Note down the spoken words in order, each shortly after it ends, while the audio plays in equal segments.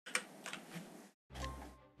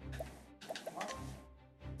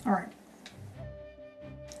Alright.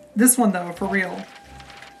 This one, though, for real.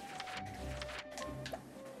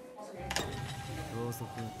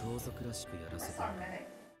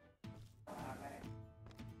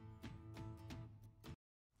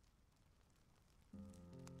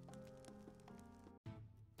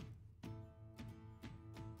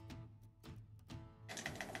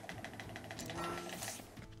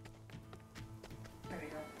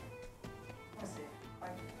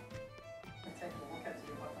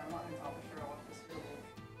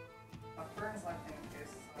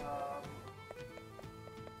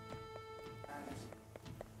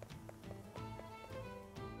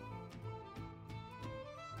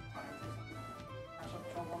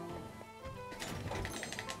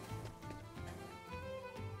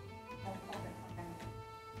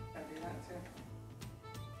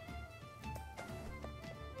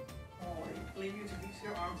 Leave you to use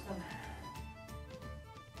your arms then.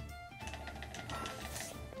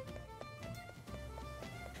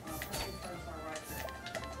 Are right there.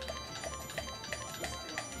 Just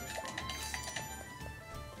stay on this one.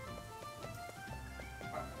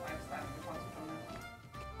 But I stand in front of them now.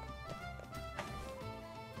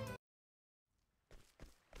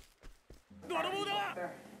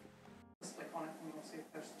 There. Just click on it and you'll see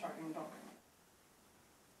if there's a charging dock.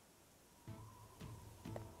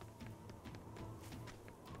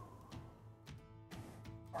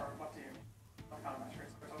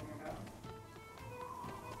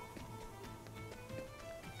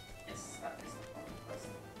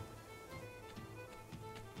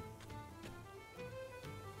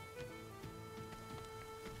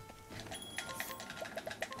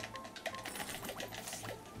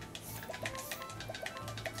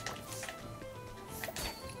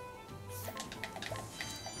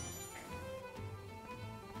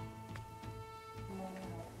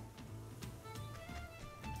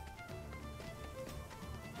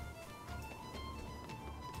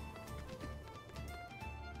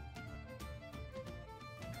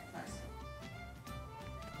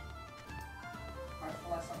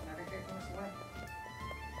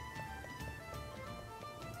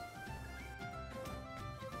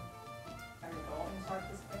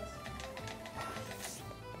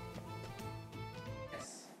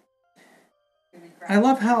 I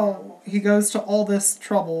love how he goes to all this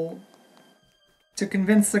trouble to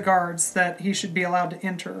convince the guards that he should be allowed to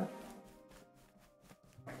enter.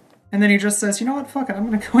 And then he just says, you know what, fuck it, I'm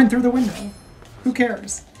gonna go in through the window. Who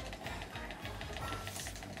cares?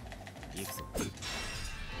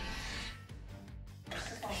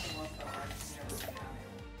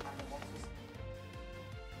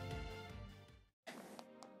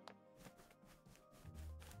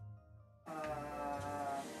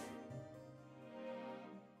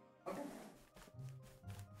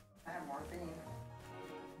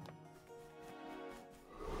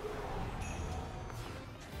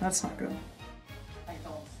 That's not good. I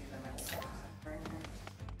don't see them at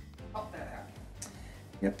all. Oh, there.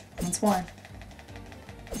 Yep, that's why.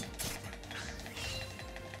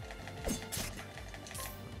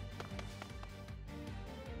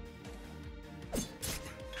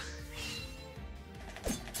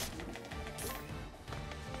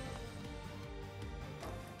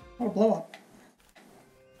 What a blow up.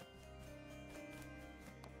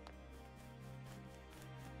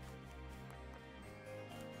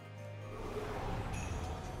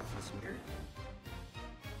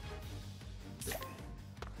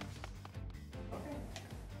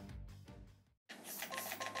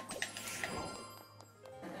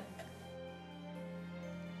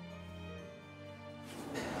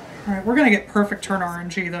 Alright, we're gonna get perfect turn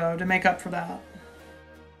RNG though to make up for that.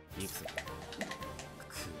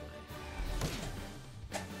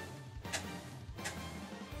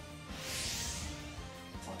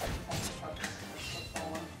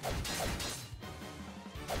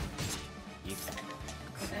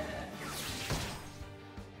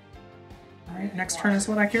 Alright, next turn is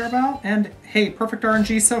what I care about, and hey, perfect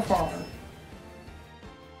RNG so far.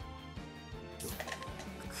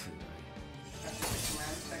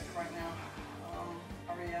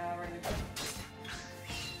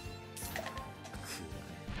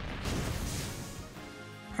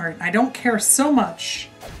 Alright, I don't care so much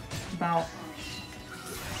about...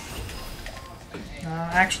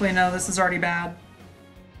 actually, no, this is already bad.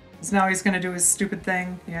 Because now he's gonna do his stupid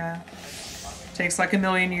thing. Yeah. Takes like a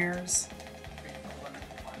million years.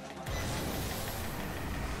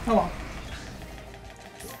 Oh well.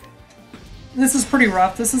 This is pretty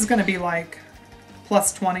rough. This is gonna be like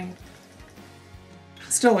plus 20.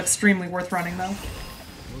 Still extremely worth running though.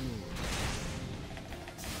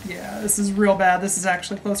 Yeah, this is real bad. This is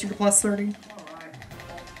actually closer to plus 30.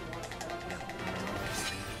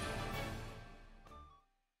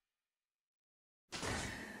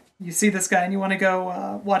 You see this guy and you want to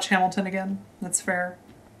go watch Hamilton again. That's fair.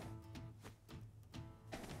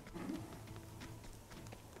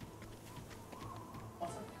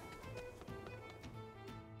 What's up?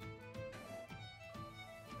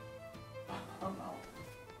 Oh no.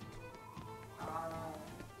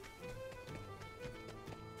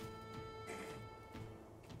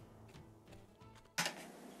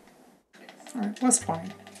 Alright, plus 20.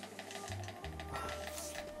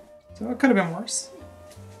 So it could have been worse.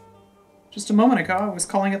 Just a moment ago, I was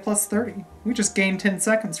calling it plus 30. We just gained 10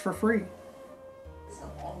 seconds for free. It's a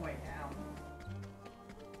long way down.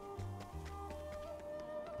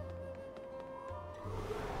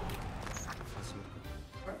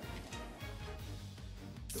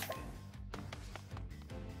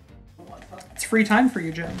 What's up? It's free time for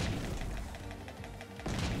you, Jim.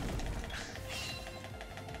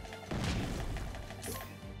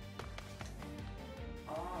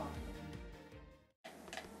 Oh.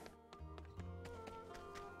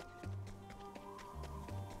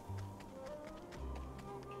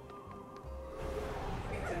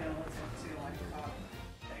 To like the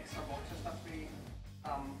extra boxes that we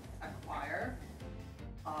acquire.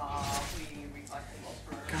 We recycle those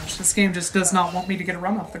for. Gosh, this game just does not want me to get a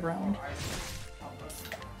run off the ground.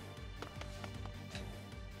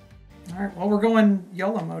 Alright, well, we're going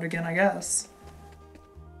YOLO mode again, I guess.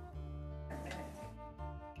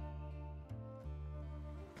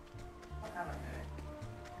 What happened there?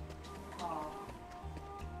 Oh.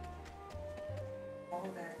 Oh,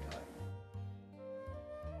 there it goes.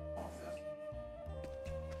 What's this?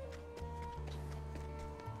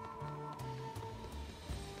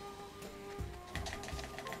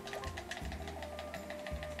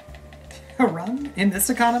 A run? In this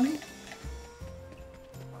economy?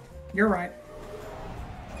 You're right.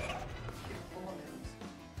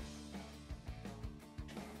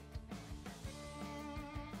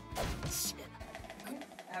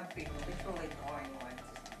 Have been literally going like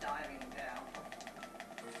just diving down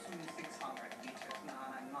to 600 meters now,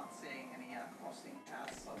 and I'm not seeing any crossing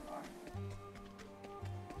paths so far.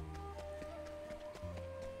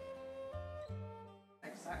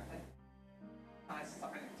 Exactly. I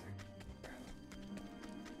started to.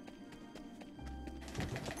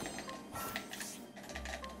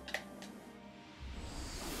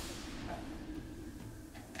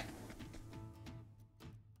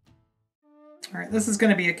 Alright, this is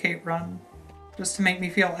going to be a Kate run, just to make me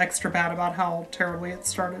feel extra bad about how terribly it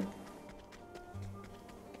started.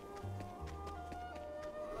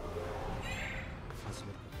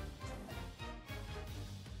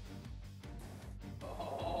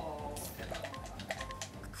 Oh.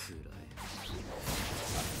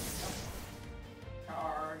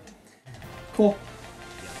 Card. Cool.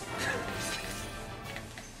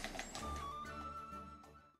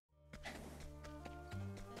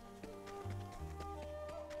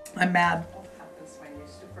 I'm mad. What happens when you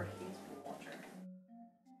superheat water?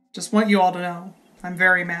 Just want you all to know, I'm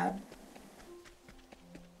very mad.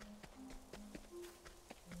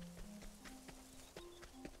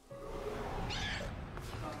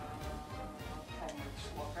 How much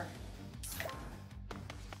water?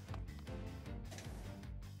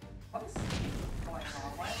 What is going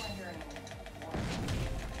on? Why am I hearing water?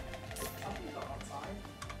 Something go outside?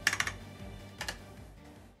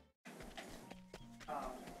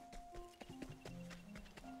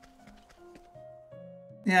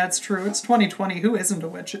 Yeah, it's true. It's 2020. Who isn't a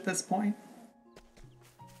witch at this point?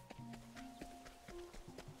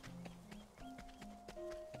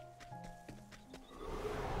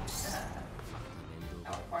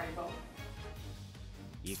 Our party boat.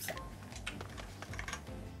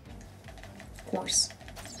 Of course.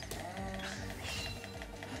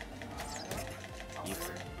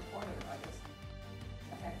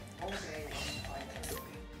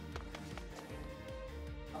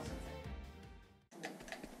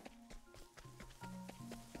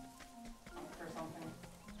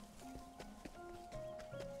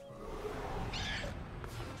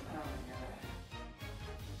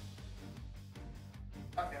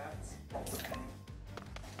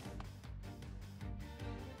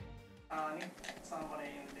 I need somebody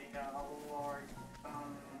in the Lord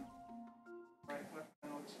right weapon,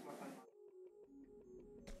 which weapon?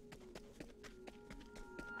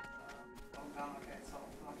 Okay, so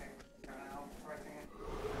okay, now writing it.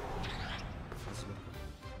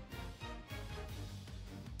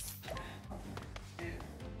 Do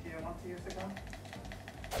you want to use the gun?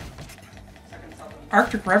 Second something.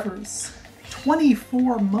 Arctic Revers.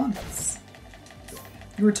 24 months.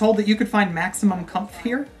 You were told that you could find maximum comfort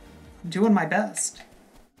here? I'm doing my best.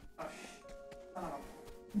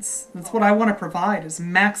 That's what I want to provide, is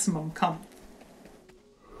maximum comfort.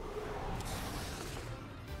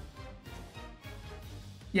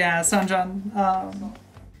 Yeah, Sanjan.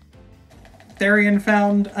 Therion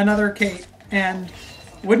found another Kate, and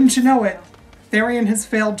wouldn't you know it, Therion has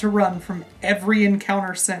failed to run from every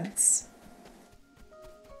encounter since.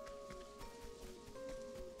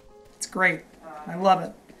 It's great. I love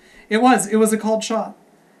it. It was a called shot.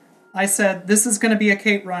 I said, this is going to be a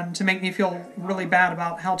Kate run to make me feel really bad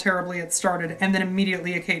about how terribly it started, and then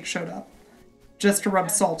immediately a Kate showed up. Just to rub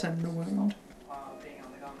salt in the wound.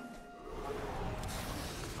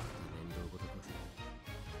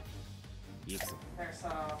 There's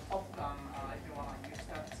a pop gun if you want to use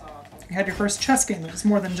that. You had your first chess game that was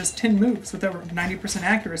more than just 10 moves with over 90%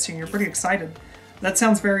 accuracy, and you're pretty excited. That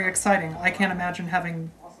sounds very exciting. I can't imagine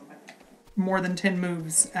having more than 10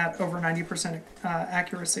 moves at over 90%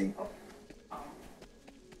 accuracy.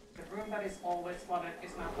 The room that is always flooded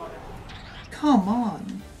is now flooded. Come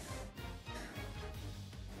on.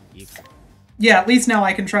 Yeah, at least now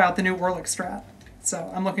I can try out the new Orlick strat.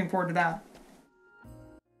 So I'm looking forward to that.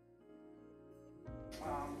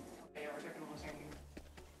 Yeah, we're taking a losing.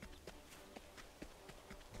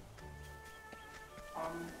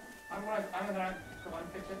 I'm gonna go and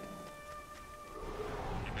fix it.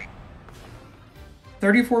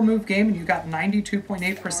 34 move game and you got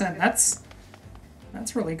 92.8%.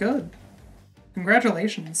 That's really good.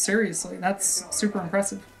 Congratulations, seriously. That's super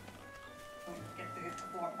impressive.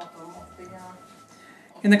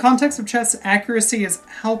 In the context of chess, accuracy is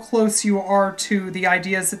how close you are to the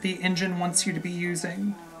ideas that the engine wants you to be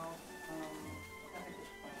using.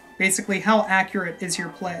 Basically, how accurate is your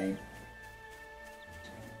play?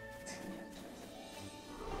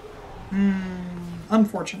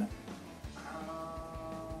 Unfortunate.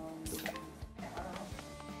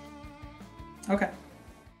 Okay.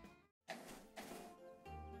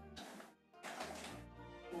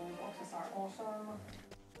 Boxes are awesome.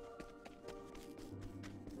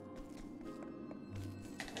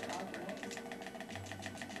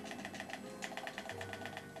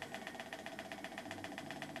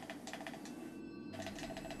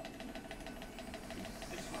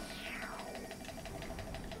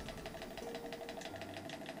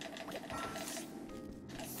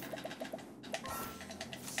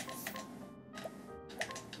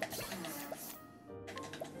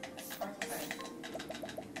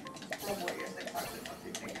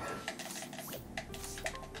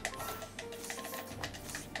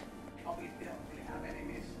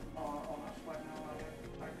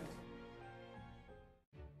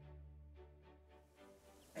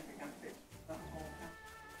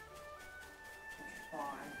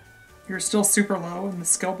 You're still super low in the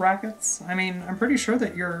skill brackets. I mean, I'm pretty sure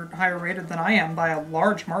that you're higher rated than I am by a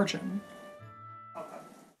large margin.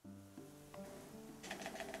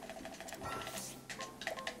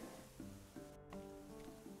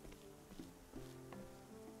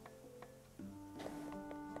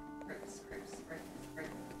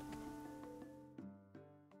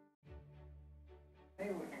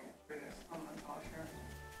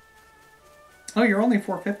 Oh, you're only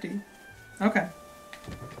 450. Okay.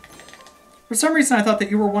 For some reason, I thought that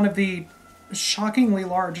you were one of the shockingly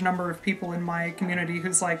large number of people in my community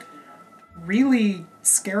who's, like, really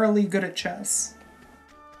scarily good at chess.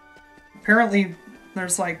 Apparently,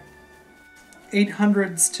 there's, like,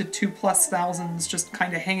 800s to 2+ thousands just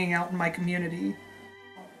kind of hanging out in my community,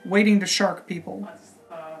 waiting to shark people.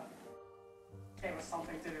 It was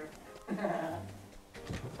something to do.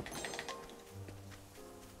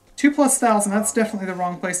 2+ thousand, that's definitely the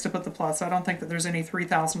wrong place to put the plus. I don't think that there's any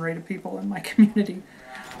 3,000 rated people in my community.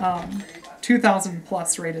 2,000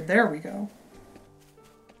 plus rated, there we go.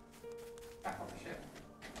 Oh shit.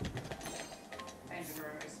 Engine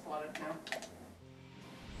room is flooded now.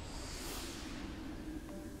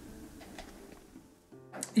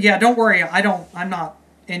 Yeah, don't worry, I'm not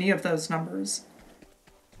any of those numbers.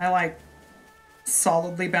 I like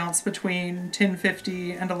solidly bounce between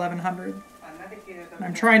 1050 and 1100.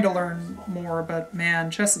 I'm trying to learn more, but man,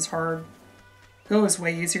 chess is hard. Go is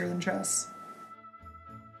way easier than chess.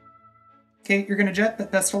 Kate, you're gonna jet,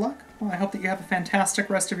 but best of luck. Well, I hope that you have a fantastic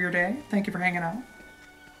rest of your day. Thank you for hanging out.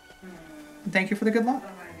 And thank you for the good luck.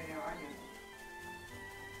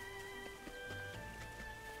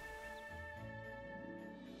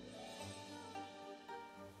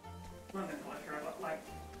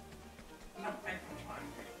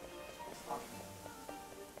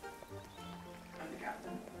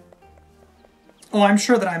 Oh, I'm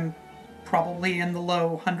sure that I'm probably in the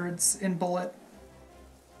low hundreds in Bullet.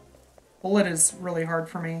 Bullet is really hard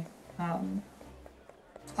for me.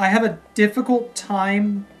 I have a difficult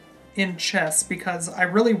time in chess because I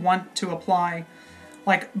really want to apply,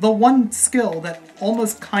 like, the one skill that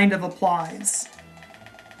almost kind of applies.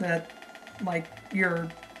 That, like, your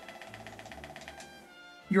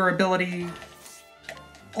your ability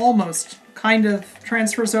almost kind of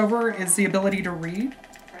transfers over is the ability to read.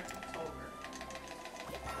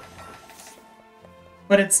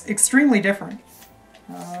 But it's extremely different.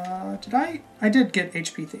 Did I? I did get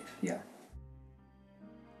HP Thief, yeah.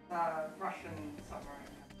 Russian submarine.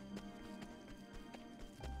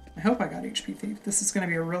 I hope I got HP Thief. This is going to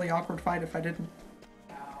be a really awkward fight if I didn't.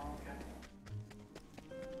 Oh, okay.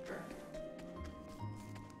 Sure.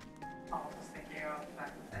 I was just thinking of the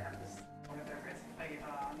fact that they have this, one of their basically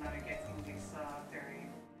navigating these very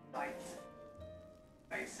light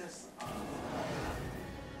bases on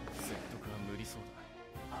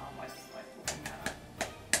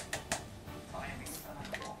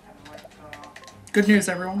Good news,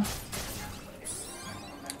 everyone.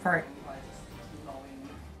 Alright.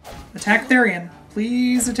 Attack Therion.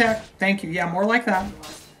 Please attack. Thank you. Yeah, more like that.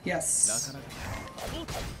 Yes.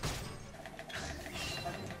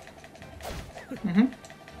 Mm-hmm.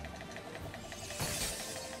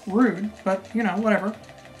 Rude, but, you know, whatever.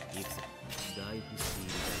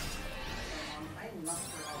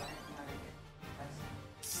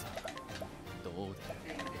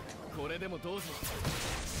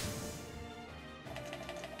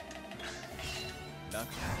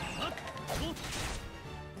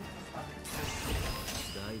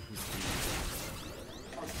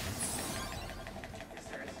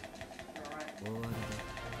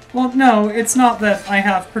 Well, no, it's not that I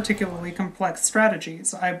have particularly complex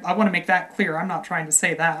strategies. I want to make that clear. I'm not trying to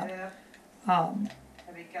say that.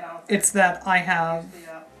 It's that I have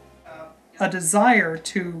a desire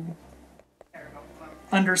to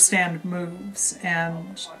understand moves,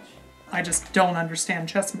 and I just don't understand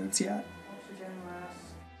chess moves yet.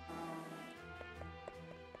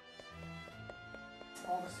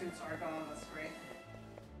 All the suits are gone, that's great.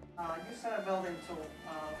 You said a building tool.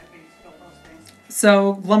 If you build those things.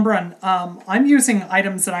 So, Glumbrun, I'm using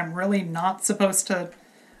items that I'm really not supposed to...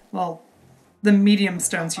 Well, the medium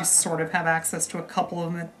stones you sort of have access to a couple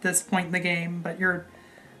of them at this point in the game, but you're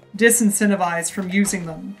disincentivized from using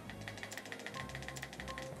them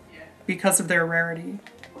because of their rarity.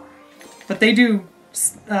 But they do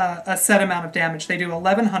a set amount of damage. They do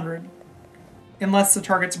 1100 unless the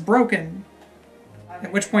target's broken,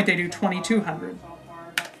 at which point they do 2200.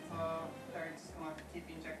 They're just going to keep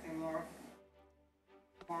injecting more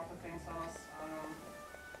of the things on us.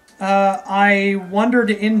 I wandered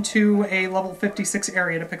into a level 56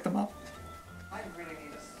 area to pick them up. I really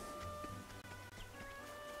need this.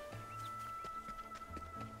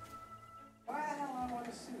 Why the hell are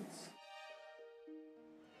the suits?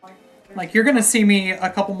 Like, you're gonna see me a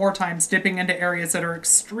couple more times dipping into areas that are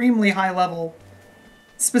extremely high level,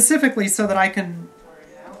 specifically so that I can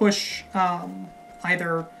push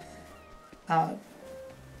either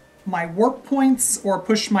my warp points or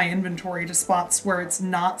push my inventory to spots where it's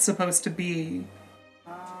not supposed to be.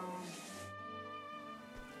 And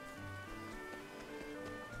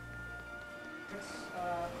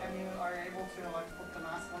you are able to like put the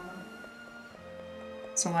mask on them?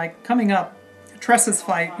 So like coming up, Tressa's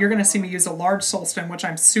fight, you're gonna see me use a large soulstone, which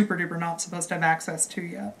I'm super duper not supposed to have access to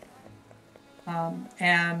yet.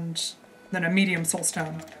 And then a medium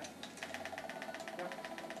soulstone.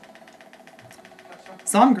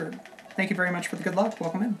 Zomgerd, thank you very much for the good luck.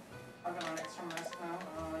 Welcome in. I've got an extra mask now.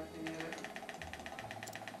 If you need it.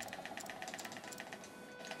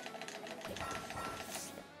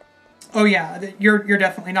 Oh yeah, you're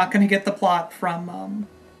definitely not going to get the plot from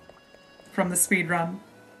the speedrun.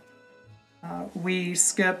 We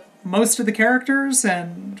skip most of the characters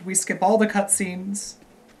and we skip all the cutscenes.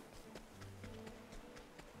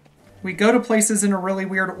 We go to places in a really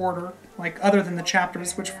weird order, like other than the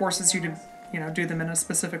chapters, which forces you to, you know, do them in a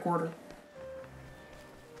specific order.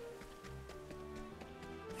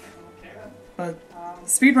 But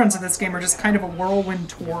speedruns in this game are just kind of a whirlwind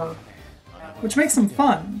tour, which makes them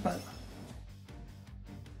fun, but...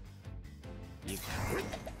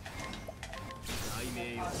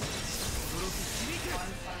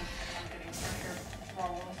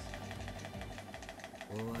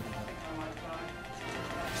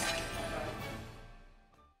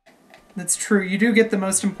 That's true, you do get the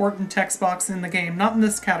most important text box in the game, not in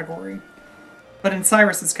this category, but in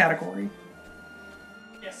Cyrus's category.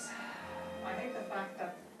 Yes. I hate the fact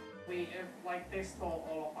that like, they stole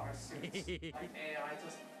all of our suits. Like,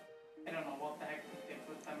 I don't know what the heck they did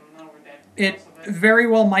with them, now we're dead. It very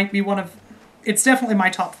well might be one of... It's definitely my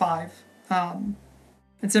top 5.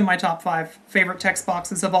 It's in my top 5 favorite text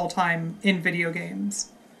boxes of all time in video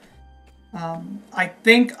games. I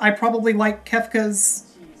think I probably like Kefka's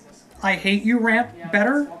I Hate You rant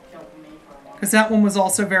better, because that one was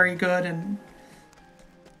also very good, and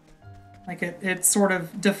Like, it sort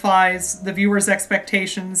of defies the viewer's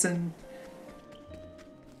expectations, and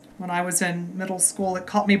when I was in middle school, it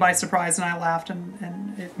caught me by surprise and I laughed,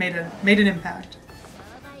 and it made an impact.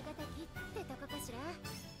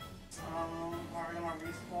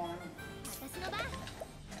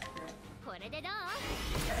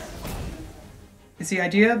 Is the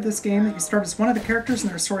idea of this game that you start as one of the characters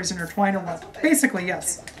and their stories intertwine, or what? Basically,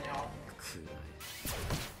 yes.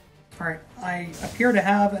 Alright, I appear to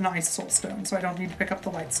have an Ice Soul Stone, so I don't need to pick up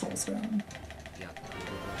the Light Soul Stone.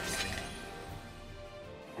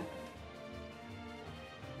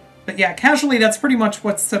 But yeah, casually, that's pretty much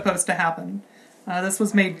what's supposed to happen. This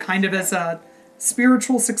was made kind of as a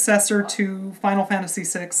spiritual successor to Final Fantasy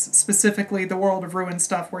VI, specifically the World of Ruin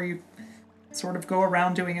stuff, where you sort of go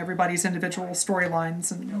around doing everybody's individual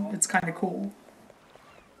storylines, and it's kind of cool.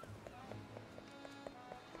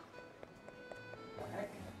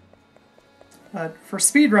 But for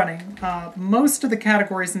speedrunning, most of the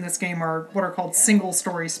categories in this game are what are called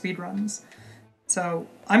single-story speedruns. So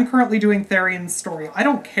I'm currently doing Therion's story. I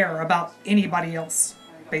don't care about anybody else,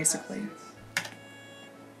 basically.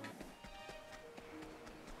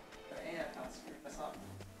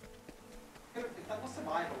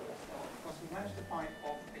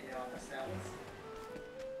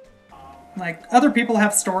 Like, other people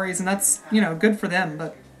have stories, and that's, you know, good for them,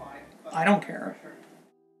 but I don't care.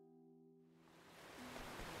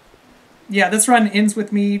 Yeah, this run ends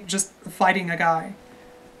with me just fighting a guy.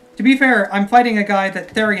 To be fair, I'm fighting a guy that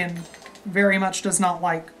Therion very much does not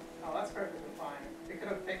like. Oh, that's perfectly fine. We could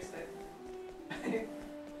have fixed it.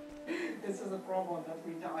 This is a problem that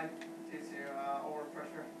we died due to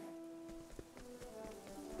overpressure.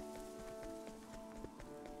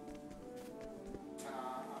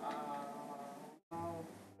 Oh.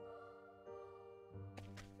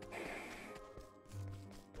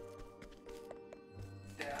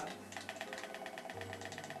 Yeah.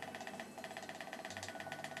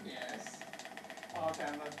 Yes. Oh,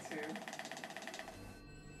 damn, that too.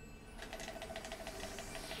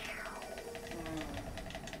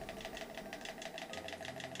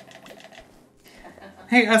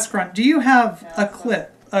 Hey, Escrunt, do you have a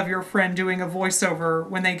clip of your friend doing a voiceover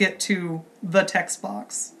when they get to the text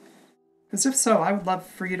box? Because if so, I would love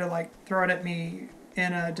for you to, like, throw it at me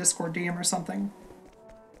in a Discord DM or something.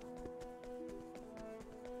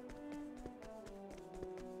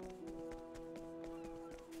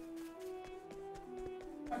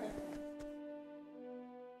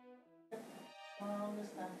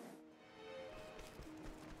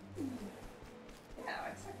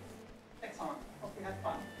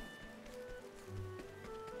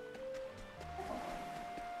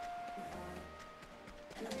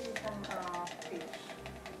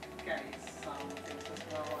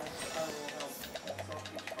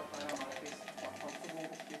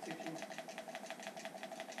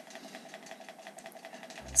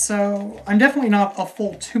 So, I'm definitely not a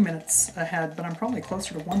full 2 minutes ahead, but I'm probably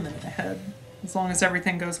closer to 1 minute ahead, as long as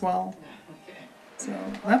everything goes well. So,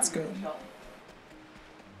 that's good.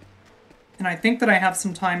 And I think that I have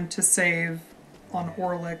some time to save on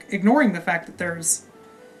Orlick, ignoring the fact that there's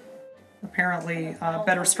apparently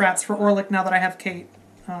better strats for Orlick now that I have Kate.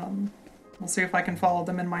 We'll see if I can follow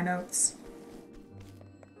them in my notes.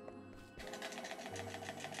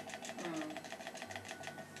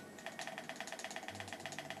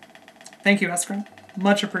 Thank you, Eskrim.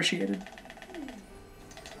 Much appreciated.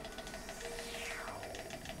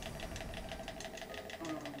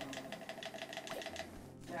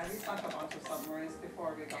 Yeah, we talked a bunch of submarines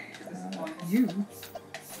before we got to this point. You?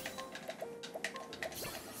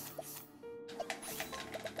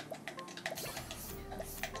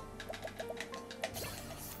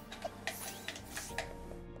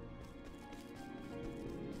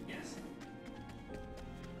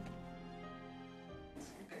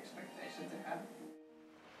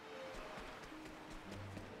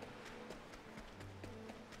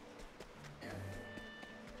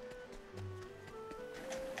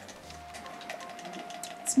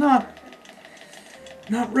 It's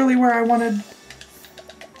not really where I wanted.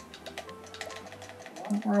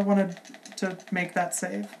 Not where I wanted to make that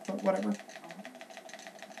save, but whatever.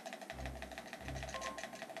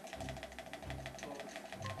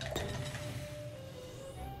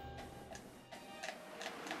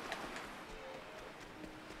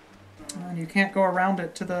 And you can't go around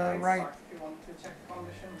it to the right.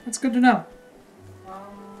 That's good to know.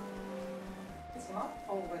 It's not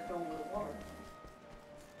all the way filled with water.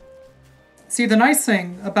 See, the nice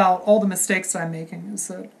thing about all the mistakes I'm making is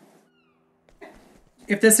that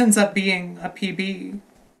if this ends up being a PB,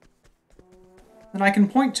 then I can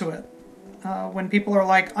point to it when people are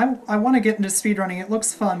like, I want to get into speedrunning, it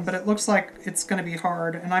looks fun, but it looks like it's going to be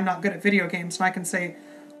hard, and I'm not good at video games, and I can say,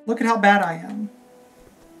 look at how bad I am.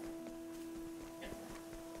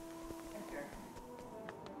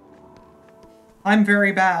 I'm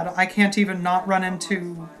very bad. I can't even not run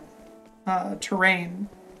into terrain.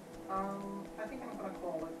 I think I'm gonna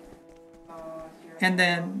call it here. And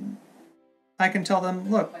then I can tell them,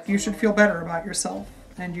 look, you should feel better about yourself,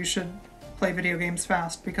 and you should play video games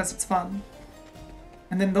fast because it's fun.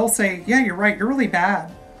 And then they'll say, yeah, you're right, you're really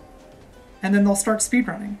bad. And then they'll start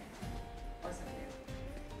speedrunning.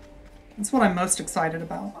 That's what I'm most excited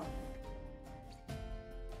about.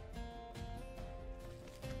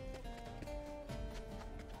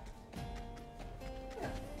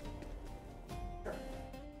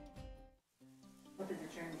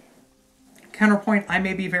 Counterpoint, I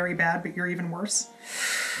may be very bad, but you're even worse.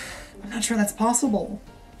 I'm not sure that's possible,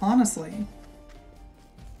 honestly.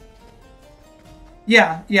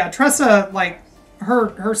 Yeah, Tressa, like,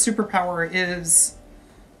 her superpower is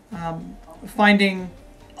finding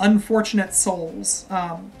unfortunate souls.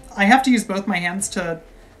 I have to use both my hands to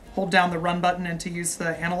hold down the run button and to use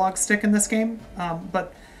the analog stick in this game,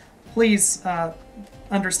 but please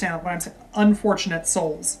understand what I'm saying. Unfortunate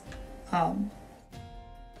souls.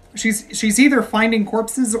 She's either finding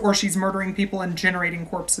corpses or she's murdering people and generating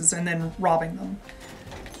corpses and then robbing them.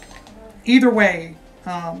 Either way,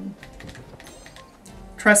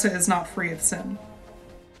 Tressa is not free of sin.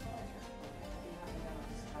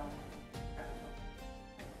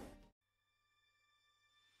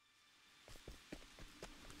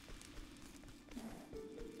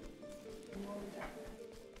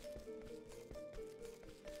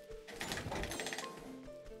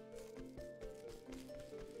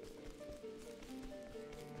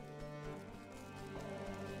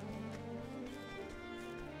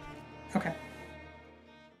 Okay.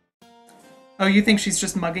 Oh, you think she's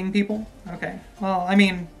just mugging people? Okay. Well, I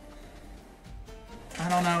mean, I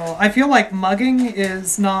don't know. I feel like mugging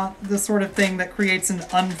is not the sort of thing that creates an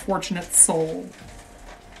unfortunate soul.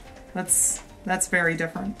 That's very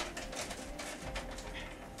different.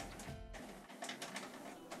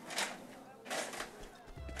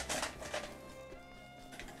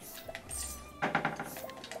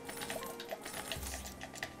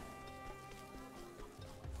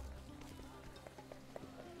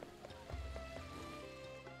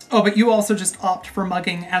 Oh, but you also just opt for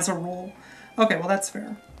mugging as a rule. Okay, well that's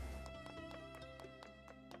fair.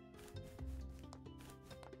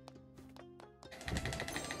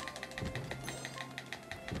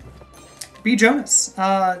 B. Jonas.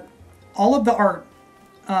 All of the art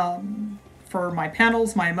for my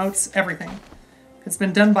panels, my emotes, everything. It's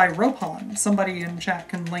been done by Ropan. Somebody in chat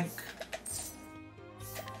can link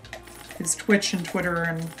his Twitch and Twitter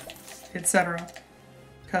and etc.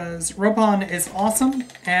 Because Ropan is awesome,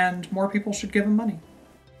 and more people should give him money.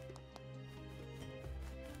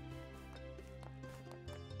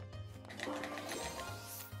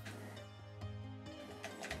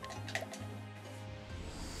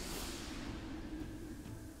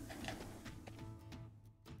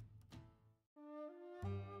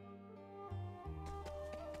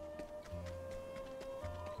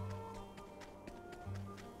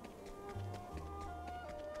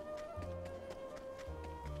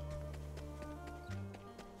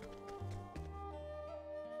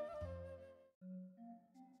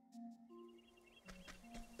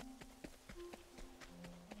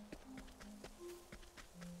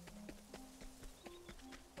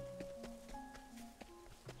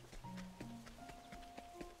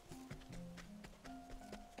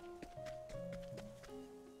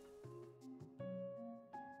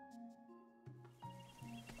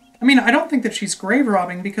 I mean, I don't think that she's grave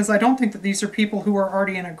robbing because I don't think that these are people who are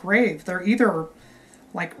already in a grave. They're either,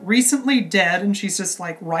 like, recently dead and she's just,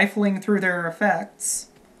 like, rifling through their effects,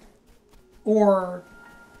 or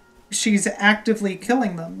she's actively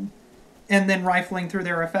killing them and then rifling through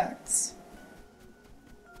their effects.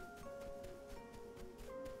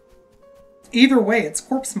 Either way, it's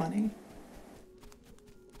corpse money.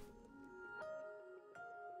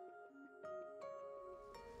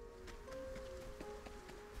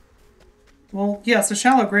 Well, yes, a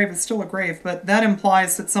shallow grave is still a grave, but that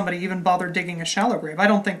implies that somebody even bothered digging a shallow grave. I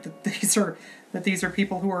don't think that these are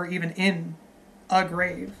people who are even in a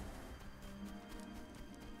grave.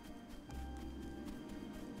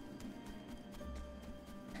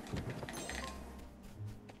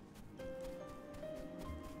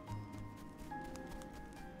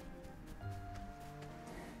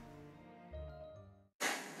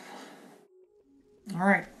 All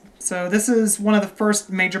right. So this is one of the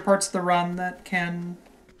first major parts of the run that can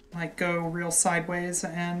like go real sideways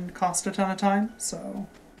and cost a ton of time, so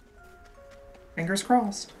fingers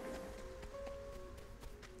crossed.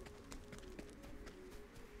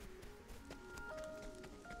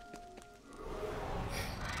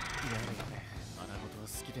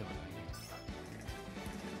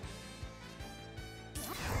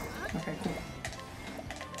 Okay, cool.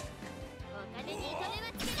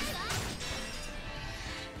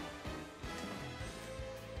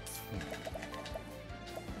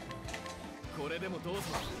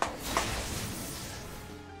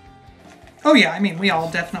 Oh yeah, I mean, we all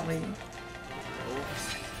definitely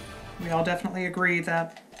agree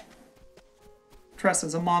that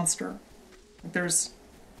Tressa's a monster. There's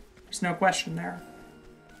no question there.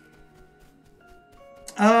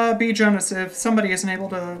 B. Jonas, if somebody isn't able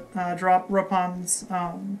to drop Ropon's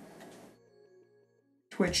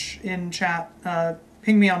Twitch in chat,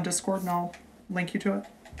 ping me on Discord and I'll link you to it.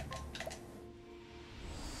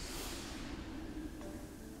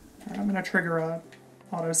 Alright, I'm gonna trigger a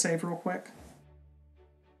autosave real quick.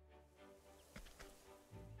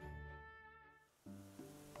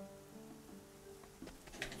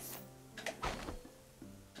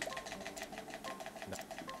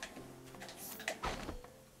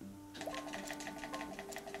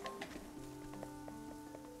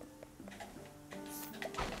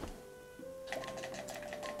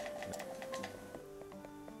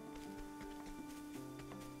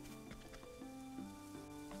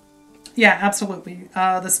 Yeah, absolutely.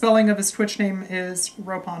 The spelling of his Twitch name is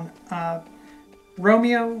Ropon.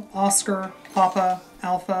 Romeo, Oscar, Papa,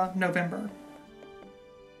 Alpha, November.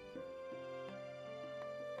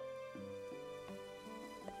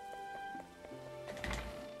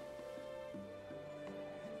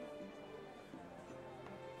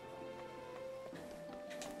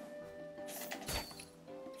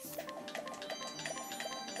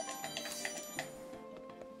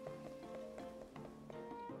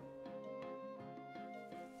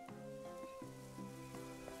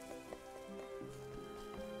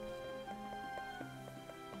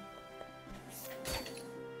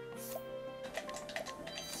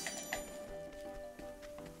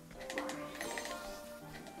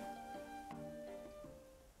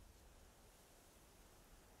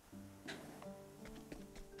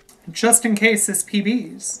 Just in case this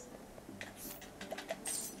PBs.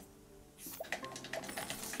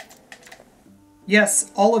 Yes,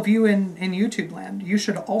 all of you in YouTube land, you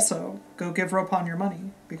should also go give Ropon your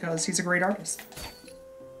money, because he's a great artist.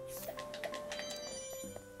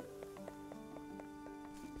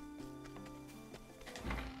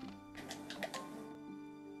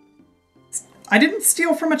 I didn't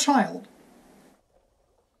steal from a child.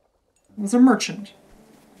 I was a merchant.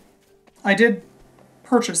 I did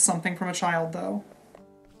purchase something from a child, though.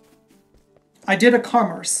 I did a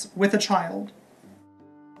commerce with a child.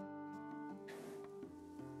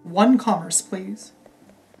 One commerce, please.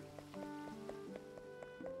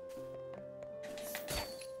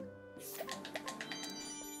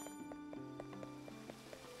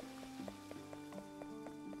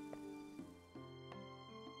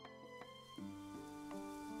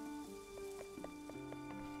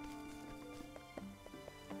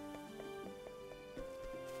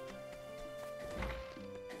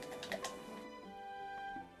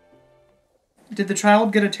 Did the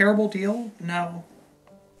child get a terrible deal? No.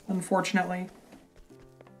 Unfortunately.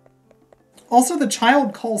 Also, the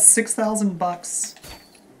child calls 6,000 bucks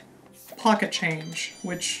pocket change,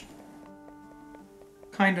 which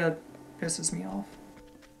kinda pisses me off.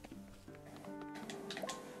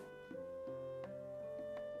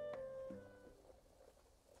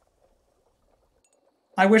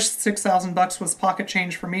 I wish 6,000 bucks was pocket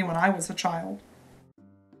change for me when I was a child.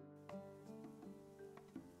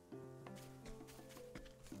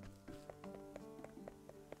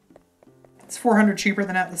 It's 400 cheaper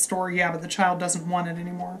than at the store, yeah, but the child doesn't want it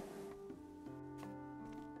anymore.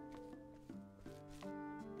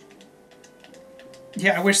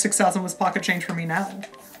 Yeah, I wish 6,000 was pocket change for me now.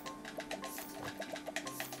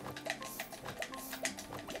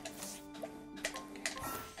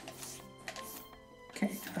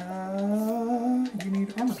 Okay, you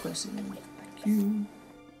need armor person. Thank you.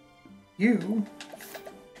 You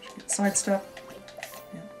should get sidestep.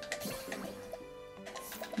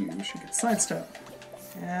 You should get sidestep.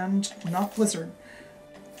 And not blizzard.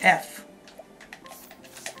 F.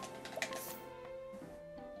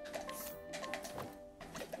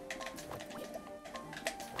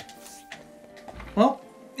 Well,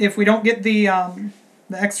 if we don't get the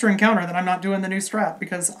extra encounter, then I'm not doing the new strat,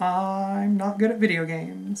 because I'm not good at video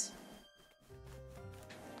games.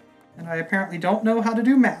 And I apparently don't know how to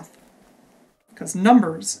do math, because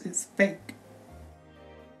numbers is fake.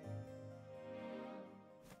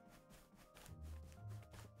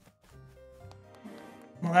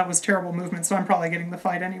 Well, that was terrible movement, so I'm probably getting the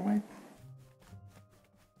fight anyway.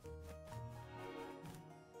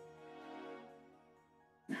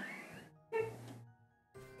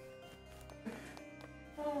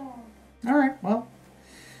 Alright, well.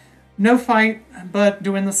 No fight, but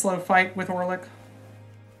doing the slow fight with Orlick.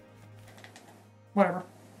 Whatever.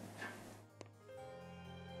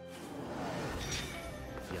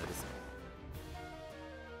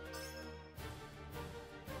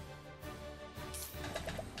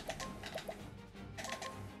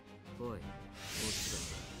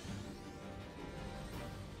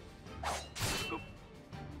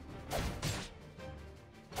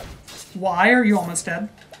 Why are you almost dead?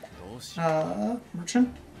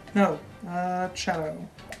 Merchant? No. Shadow.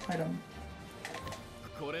 Item.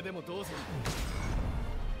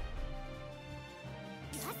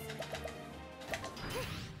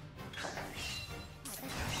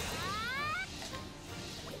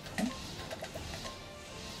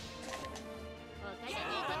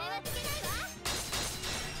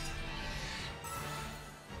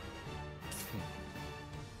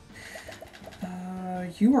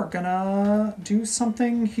 You are gonna do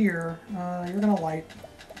something here. You're gonna light.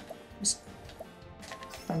 Just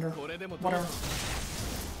thunder. Whatever.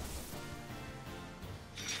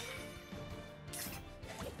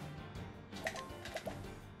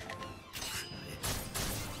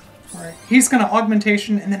 Alright, he's gonna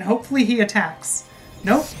augmentation and then hopefully he attacks.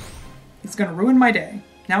 Nope. He's gonna ruin my day.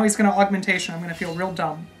 Now he's gonna augmentation. I'm gonna feel real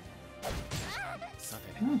dumb.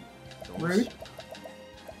 Oh, rude.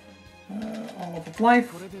 All of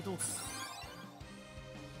life.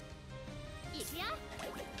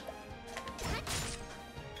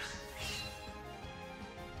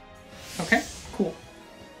 Okay, cool.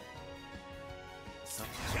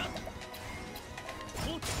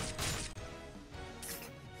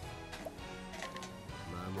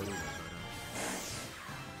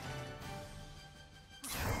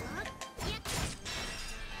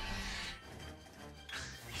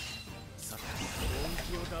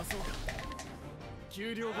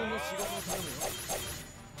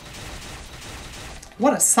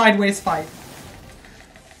 What a sideways fight.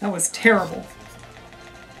 That was terrible.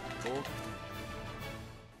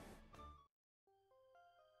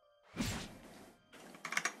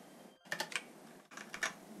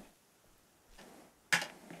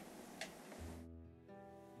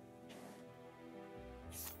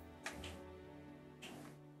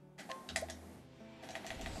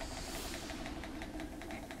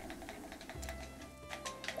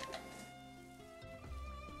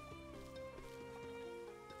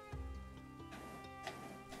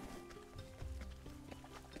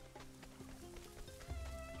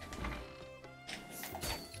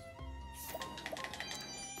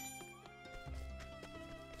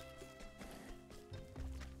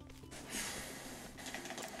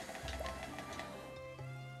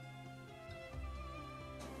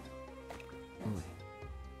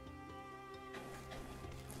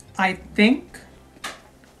 I think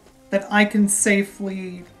that I can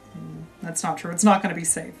safely... That's not true. It's not going to be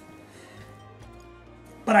safe.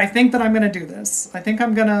 But I think that I'm going to do this. I think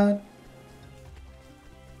I'm going to...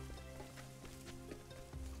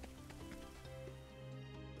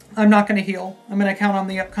 I'm not going to heal. I'm going to count on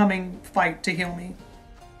the upcoming fight to heal me.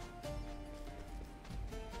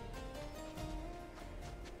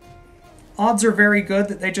 Odds are very good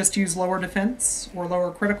that they just use lower defense or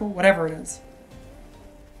lower critical, whatever it is.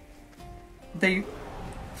 They...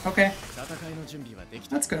 Okay.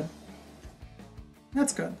 That's good.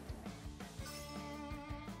 That's good.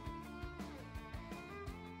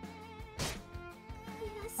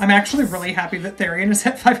 I'm actually really happy that Therion is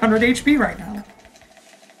at 500 HP right now.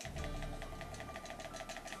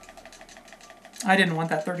 I didn't want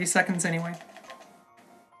that 30 seconds anyway.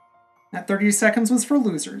 That 30 seconds was for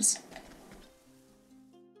losers.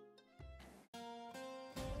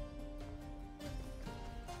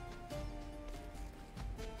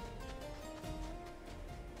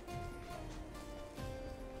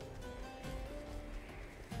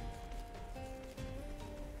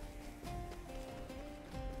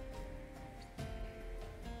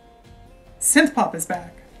 Synth Pop is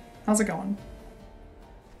back. How's it going?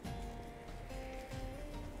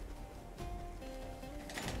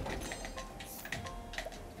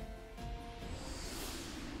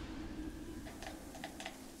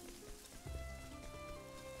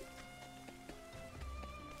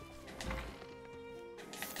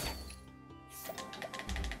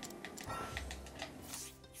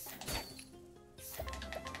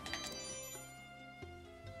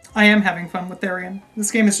 I am having fun with Therion.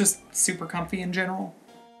 This game is just super comfy in general.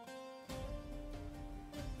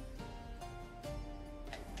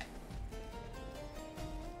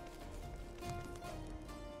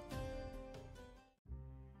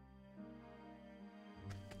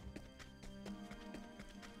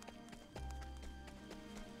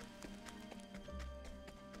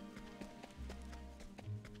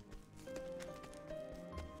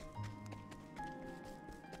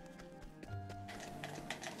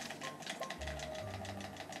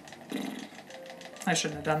 I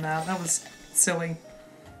shouldn't have done that. That was silly.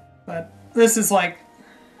 But this is like,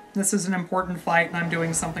 this is an important fight and I'm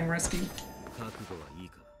doing something risky.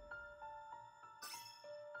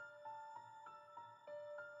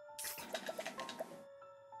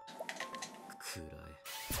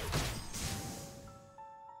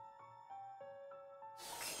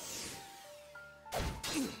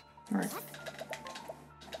 All right.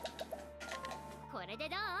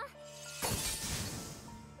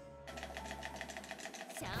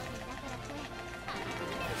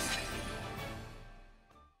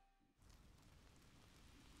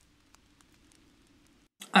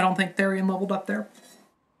 I don't think Therion leveled up there.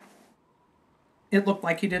 It looked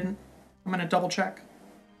like he didn't. I'm gonna double check.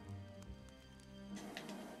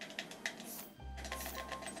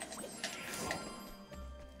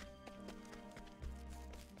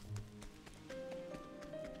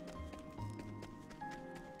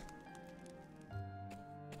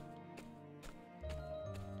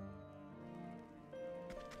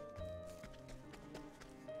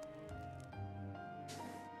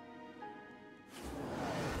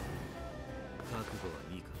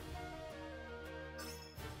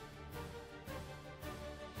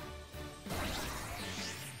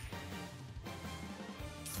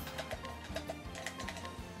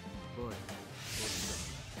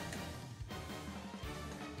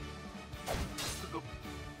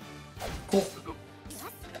 Cool.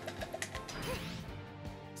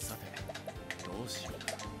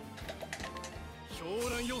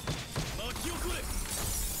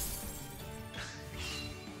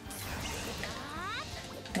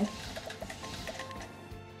 Nope.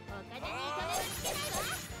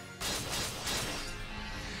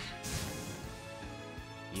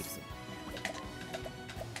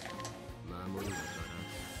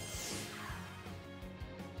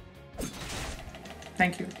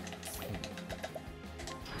 Thank you.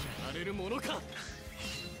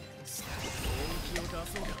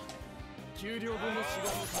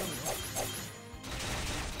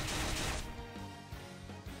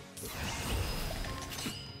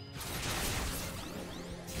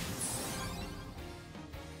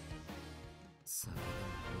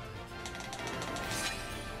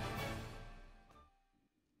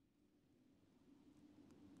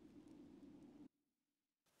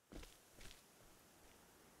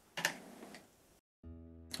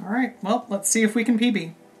 All right, well, let's see if we can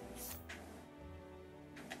PB.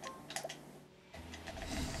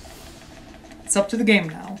 It's up to the game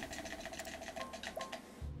now.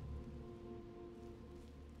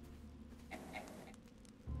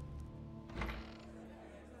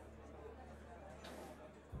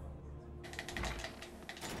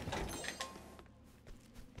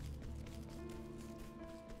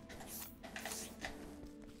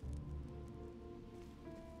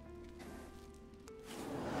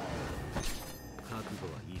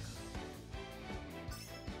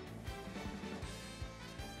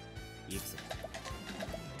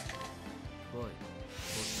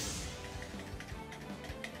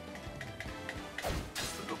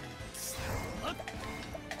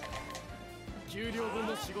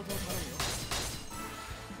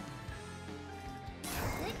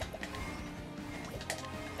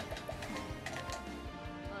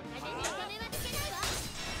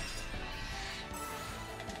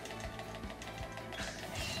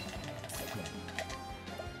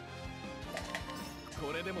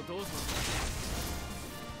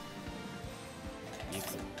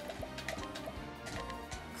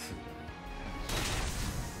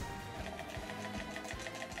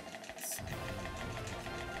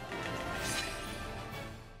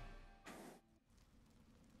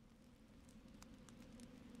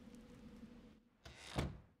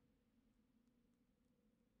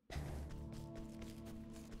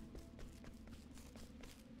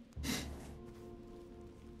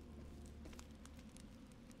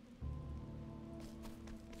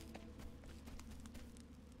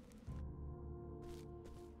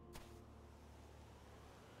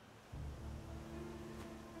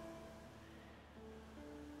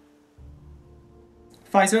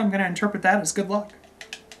 Faizu, I'm going to interpret that as good luck.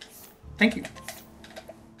 Thank you.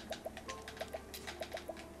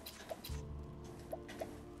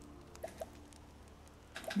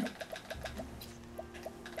 Nope.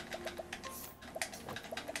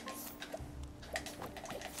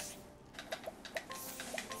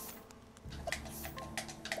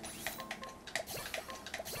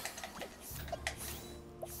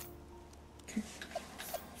 Okay.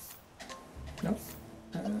 Nope.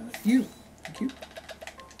 You. Thank you.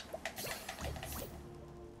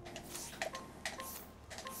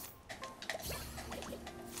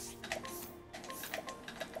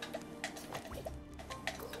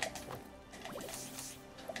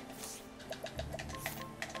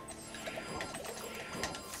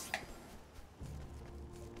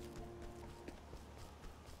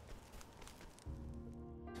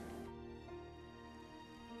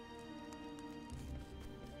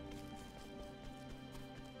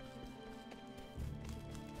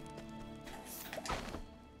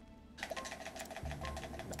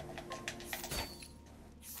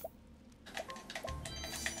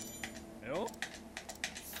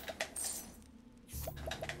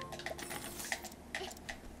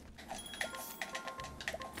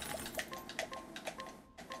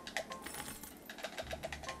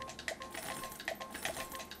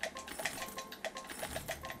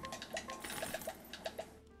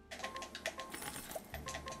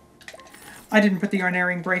 I didn't put the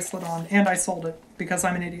unerring bracelet on, and I sold it because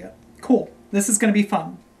I'm an idiot. Cool. This is going to be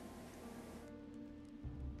fun.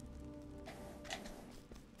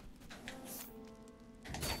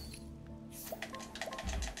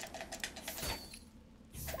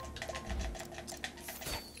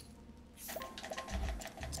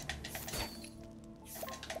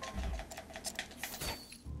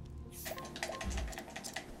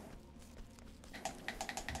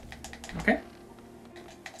 Okay.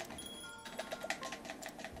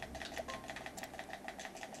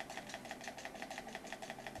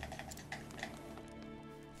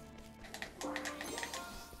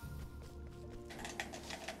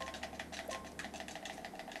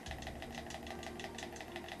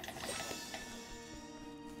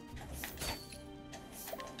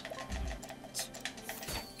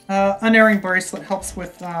 Unerring bracelet helps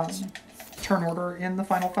with turn order in the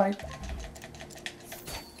final fight.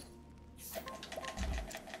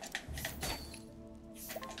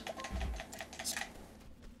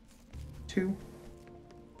 Two.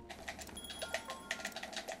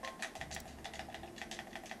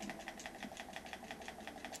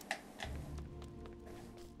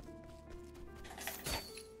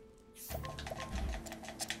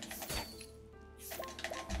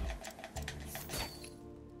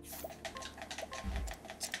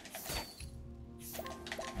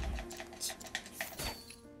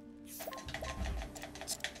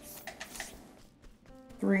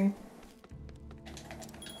 Three.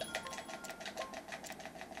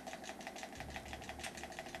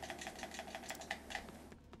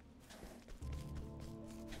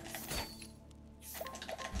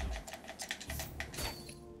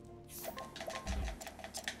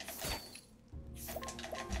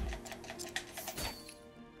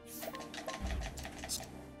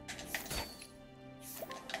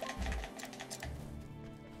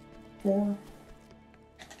 Four.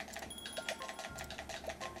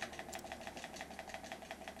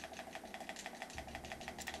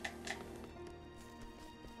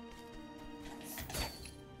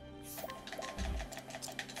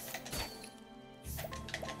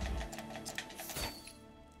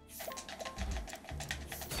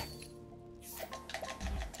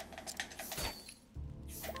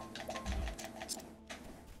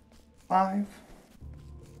 Five.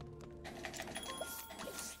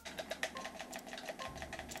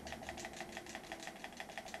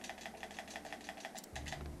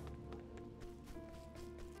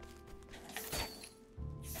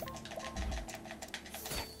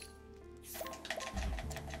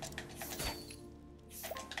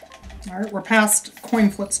 All right, we're past coin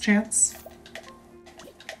flip's chance.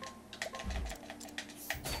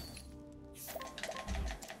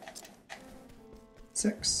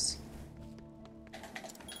 Six.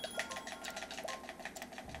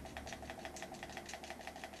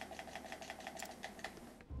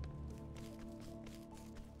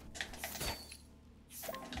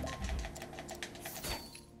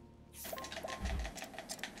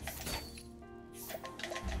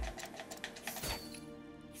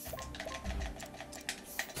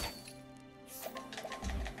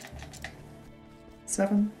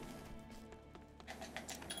 Seven.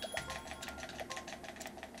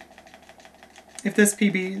 If this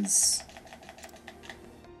PB's,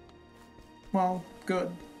 well, good.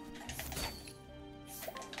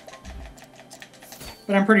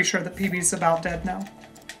 But I'm pretty sure that PB's about dead now.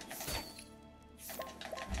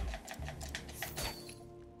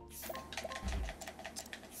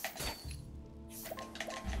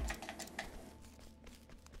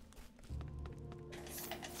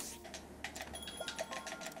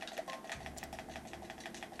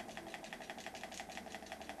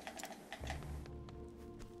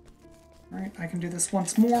 Alright, I can do this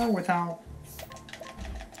once more without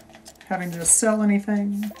having to sell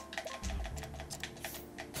anything.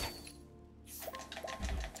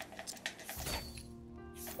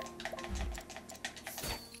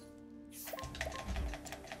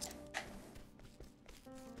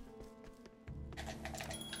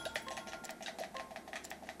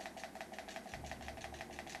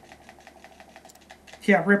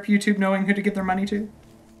 Yeah, rip YouTube knowing who to give their money to.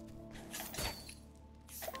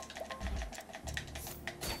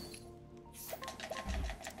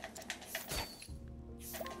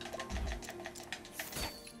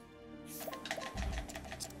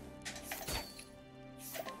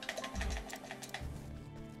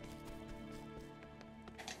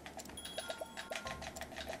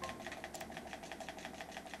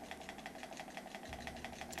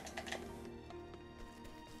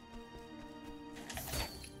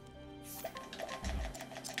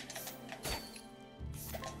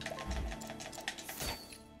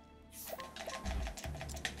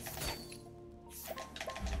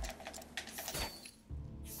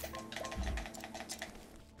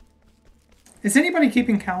 Is anybody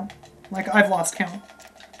keeping count? Like, I've lost count.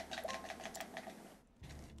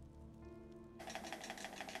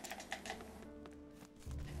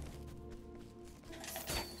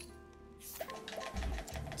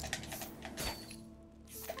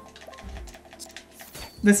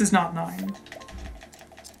 This is not 9.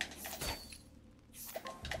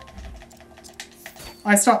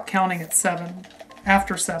 I stopped counting at 7.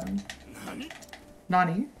 After 7.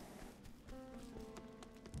 Nani?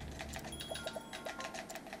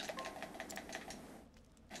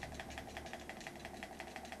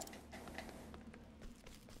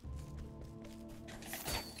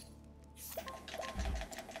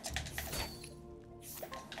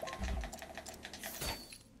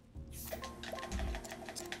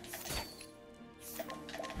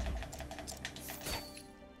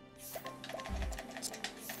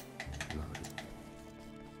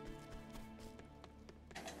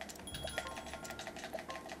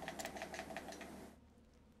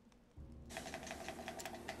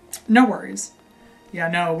 No worries. Yeah,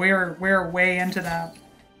 no, we're way into that.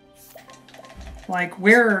 Like,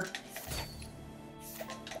 we're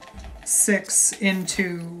 6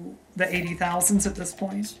 into the 80,000s at this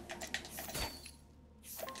point.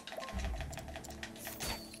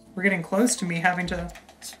 We're getting close to me having to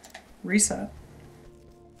reset.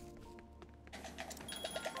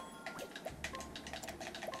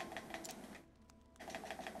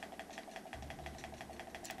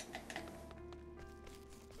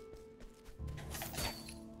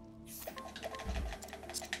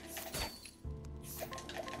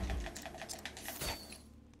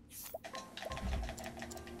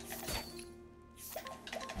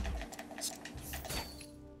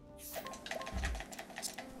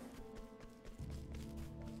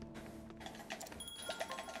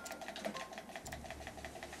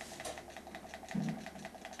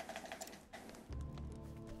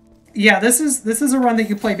 Yeah, this is a run that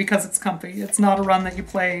you play because it's comfy. It's not a run that you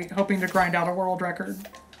play hoping to grind out a world record.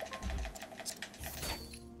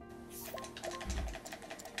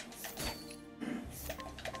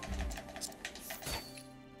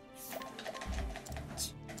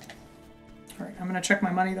 Alright, I'm gonna check my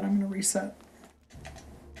money, then I'm gonna reset.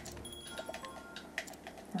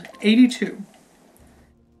 Alright, 82.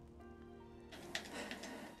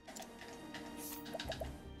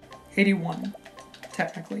 $81,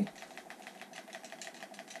 technically.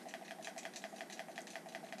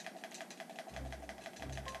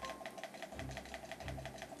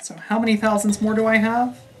 So how many thousands more do I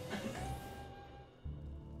have?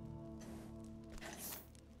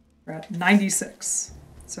 We're at 96.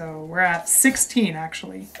 So we're at 16,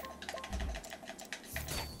 actually.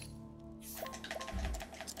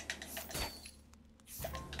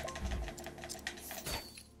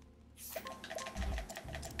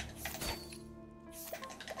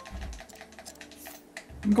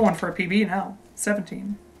 I'm going for a PB now.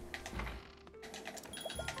 17.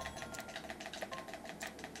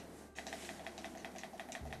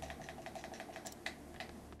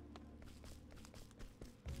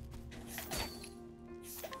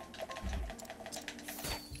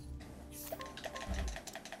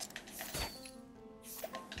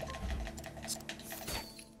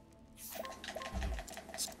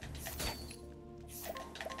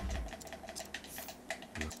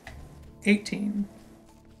 $18.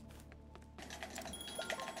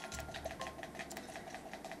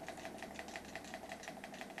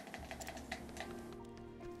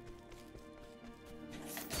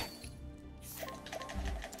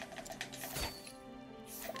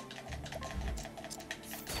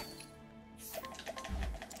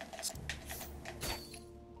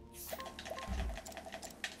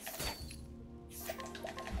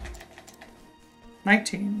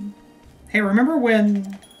 $19. Hey, remember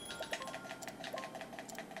when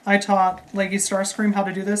I taught Leggy Starscream how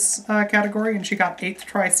to do this category and she got 8th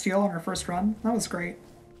try steal on her first run? That was great.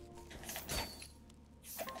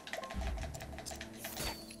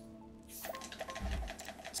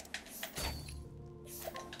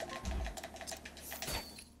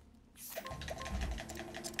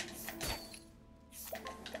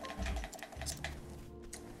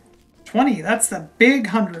 $20, that's the big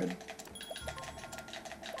 100.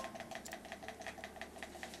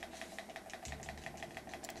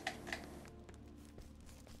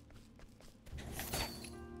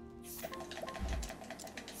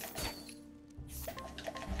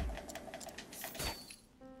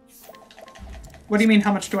 What do you mean,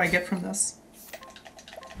 how much do I get from this?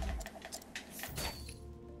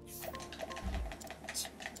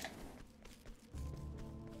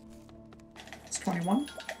 It's 21.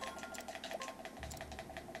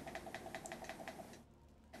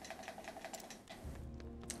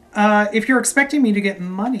 if you're expecting me to get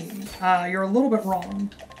money, you're a little bit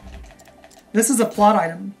wrong. This is a plot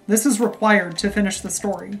item. This is required to finish the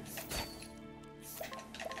story.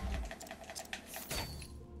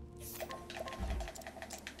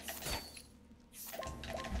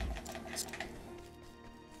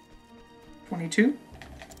 $22.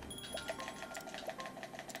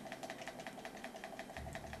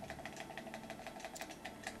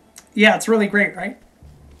 Yeah, it's really great, right?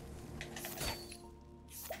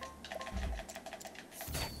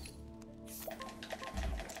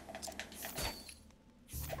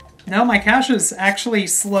 No, my cash is actually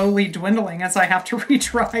slowly dwindling as I have to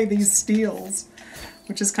retry these steals,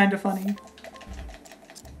 which is kind of funny.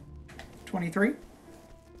 23.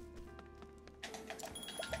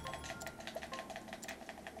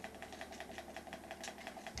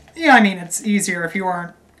 Yeah, I mean, it's easier if you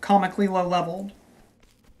aren't comically low leveled.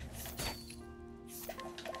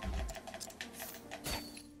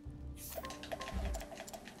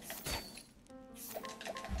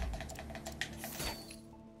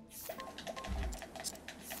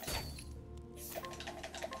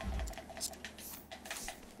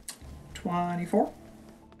 $24.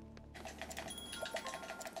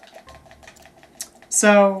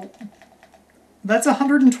 So that's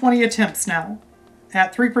 120 attempts now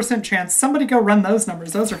at 3% chance. Somebody go run those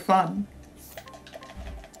numbers. Those are fun.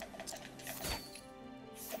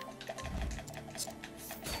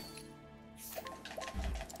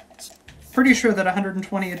 Pretty sure that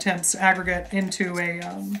 120 attempts aggregate into a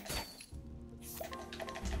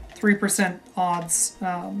 3% odds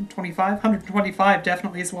 25. 125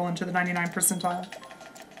 definitely is well into the 99 percentile.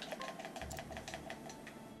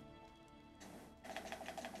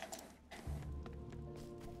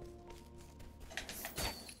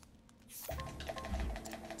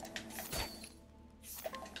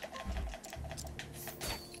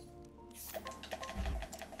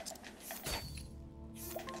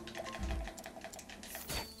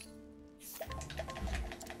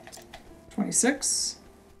 $26.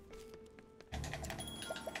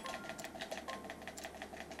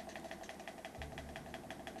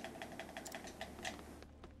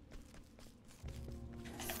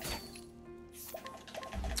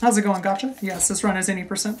 How's it going, Gotcha? Yes, this run is any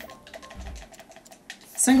percent.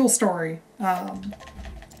 Single story. Oh,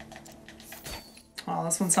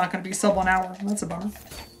 this one's not going to be sub 1 hour. That's a bummer.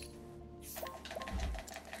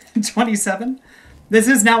 27. This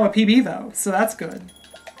is now a PB, though, so that's good.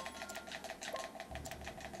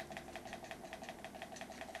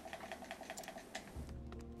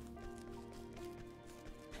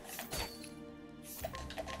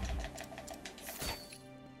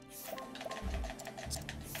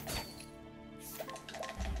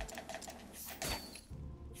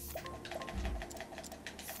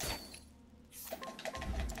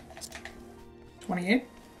 $28.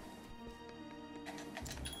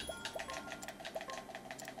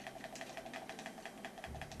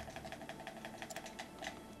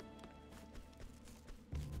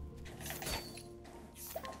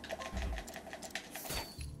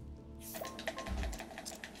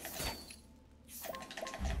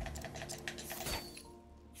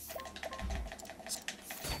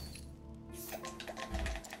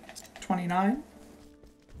 $29.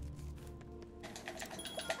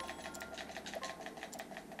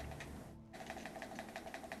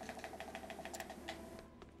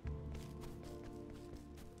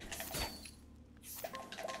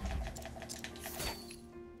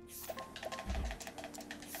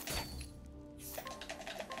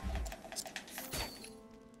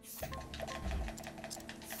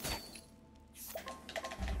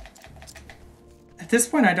 At this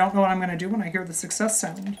point, I don't know what I'm going to do when I hear the success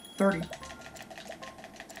sound. 30.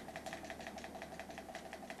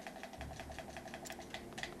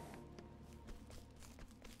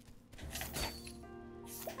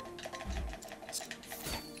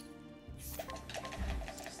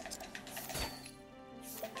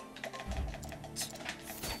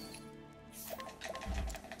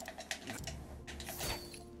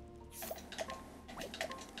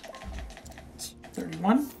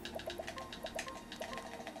 $31.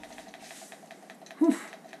 Whew.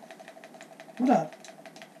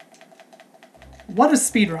 What a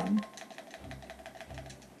speedrun.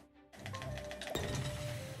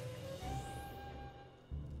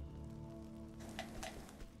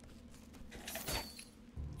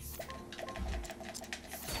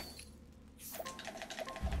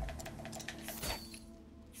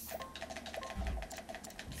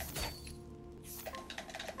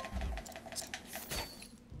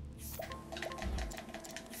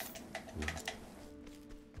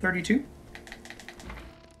 $32.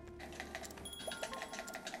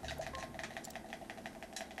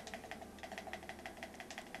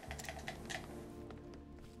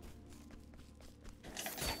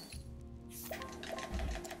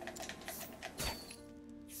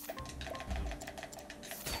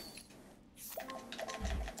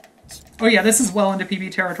 Oh yeah, this is well into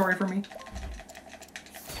PB territory for me.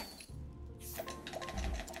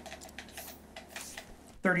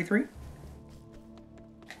 $33.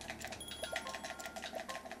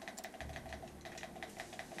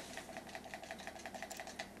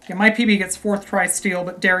 Yeah, my PB gets 4th try steal,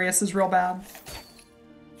 but Darius is real bad.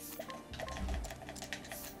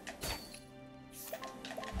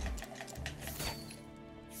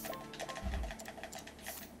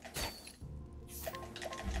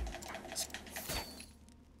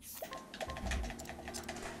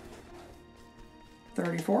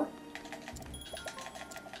 $34.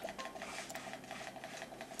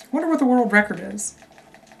 Wonder what the world record is.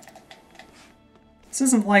 This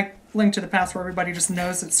isn't like Link to the Past where everybody just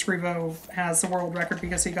knows that Scrivo has the world record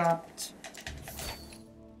because he got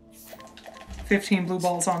 15 blue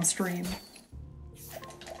balls on stream.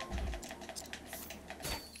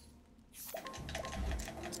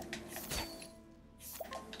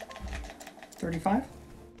 $35.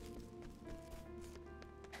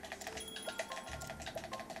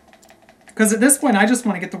 Because at this point, I just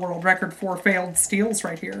want to get the world record for failed steals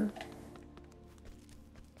right here.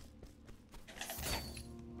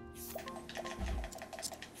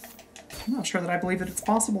 I'm not sure that I believe that it's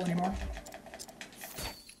possible anymore.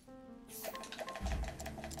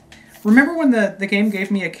 Remember when the game gave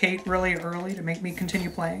me a Kate really early to make me continue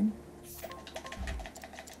playing?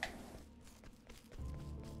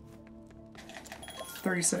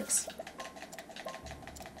 $36.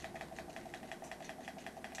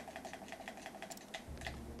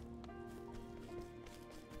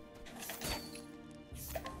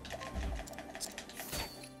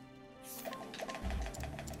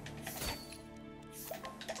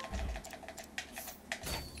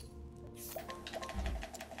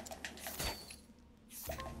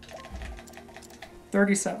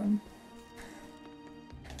 $37.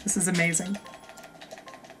 This is amazing.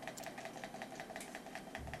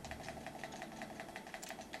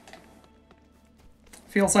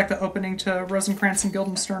 Feels like the opening to Rosencrantz and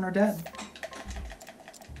Guildenstern are dead.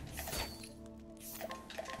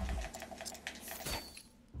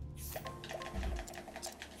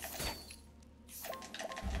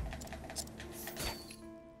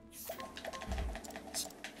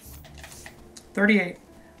 $38.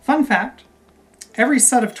 Fun fact. Every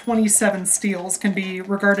set of 27 steals can be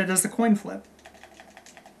regarded as a coin flip.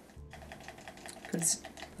 Because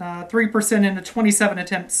 3% into 27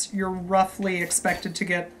 attempts, you're roughly expected to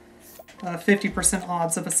get 50%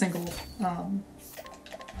 odds of a single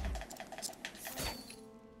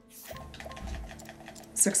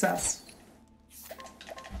success.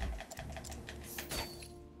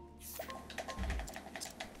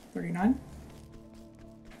 $39.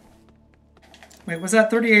 Wait, was that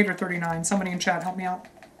 38 or 39? Somebody in chat, help me out.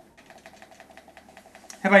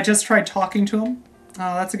 Have I just tried talking to him?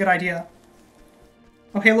 Oh, that's a good idea.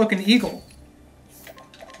 Okay, look, an eagle.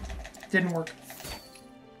 Didn't work.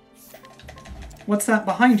 What's that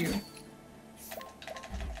behind you?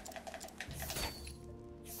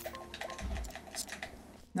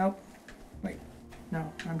 Nope. Wait.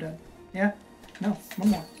 No, I'm dead. Yeah? No, one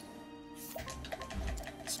more.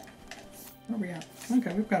 Where are we at?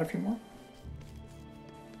 Okay, we've got a few more.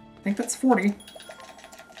 I think that's 40.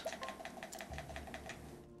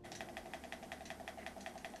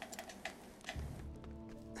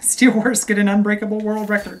 Steel Wars get an unbreakable world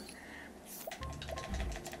record.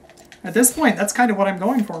 At this point, that's kind of what I'm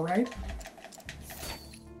going for, right?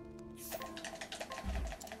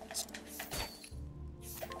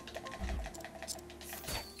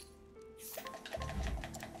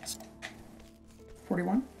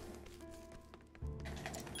 $41.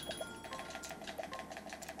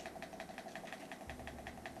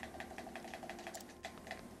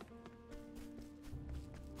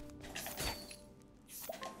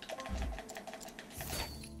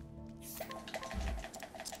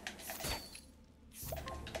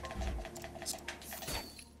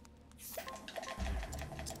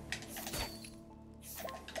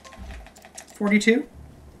 $42.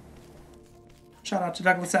 Shout out to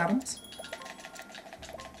Douglas Adams.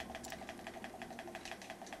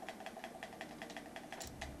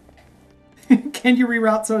 Can you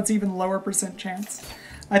reroute so it's even lower percent chance?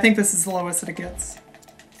 I think this is the lowest that it gets.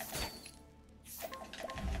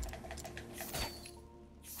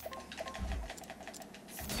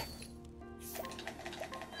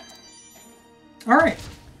 All right.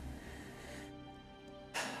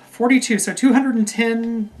 42, so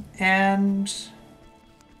 210 and...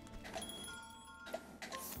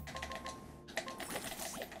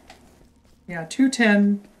 Yeah,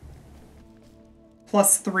 210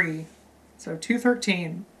 plus 3. So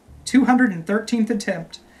 213. 213th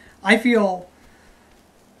attempt. I feel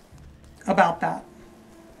about that.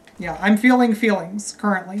 Yeah, I'm feeling feelings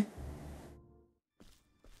currently.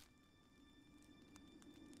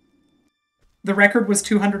 The record was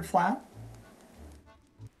 200 flat.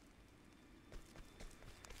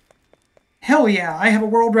 Hell yeah, I have a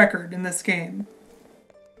world record in this game.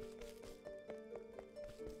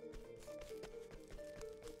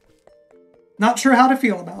 Not sure how to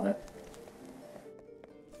feel about it.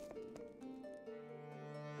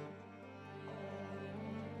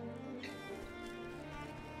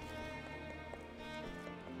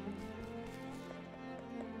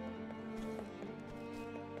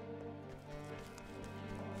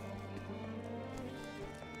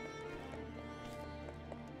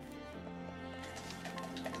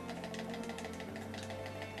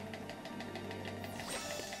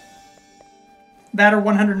 That or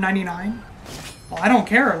 199? Well, I don't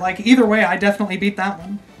care. Like, either way, I definitely beat that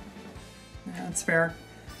one. Yeah, that's fair.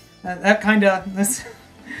 That kind of... That's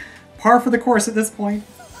par for the course at this point.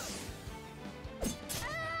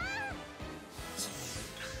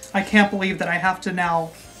 I can't believe that I have to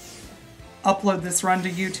now upload this run to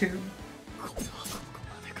YouTube.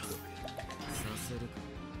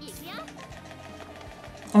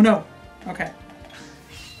 Oh no. Okay.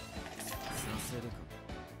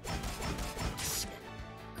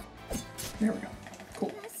 There we go.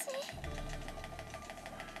 Cool.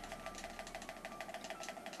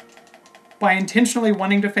 By intentionally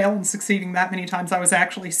wanting to fail and succeeding that many times, I was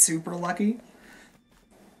actually super lucky.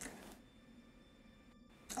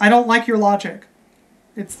 I don't like your logic.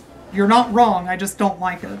 You're not wrong, I just don't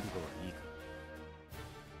like it.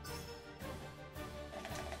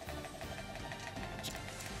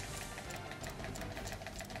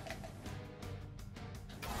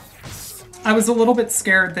 I was a little bit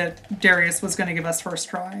scared that Darius was going to give us first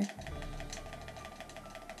try.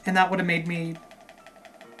 And that would have made me...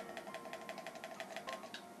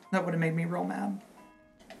 That would have made me real mad.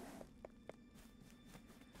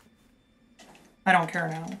 I don't care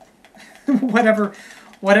now.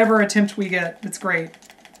 whatever attempt we get, it's great.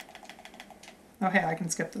 Oh hey, I can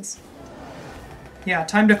skip this. Yeah,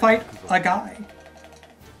 time to fight a guy.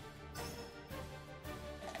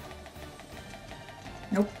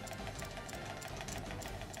 Nope.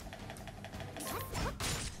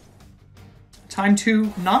 Time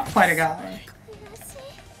to not fight a guy.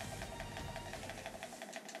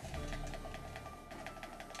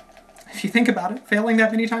 If you think about it, failing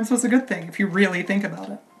that many times was a good thing, if you really think about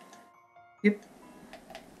it. Yep.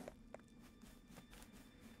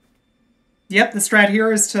 Yep, the strat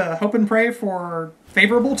here is to hope and pray for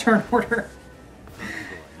favorable turn order.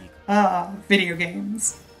 Video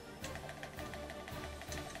games.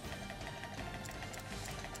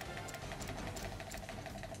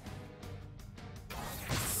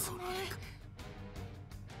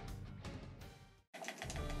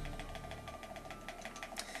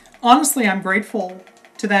 Honestly, I'm grateful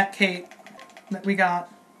to that Kate that we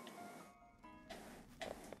got.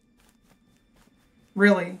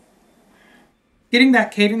 Really. Getting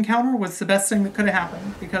that Kate encounter was the best thing that could have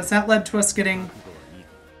happened, because that led to us getting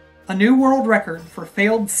a new world record for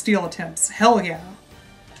failed steal attempts. Hell yeah.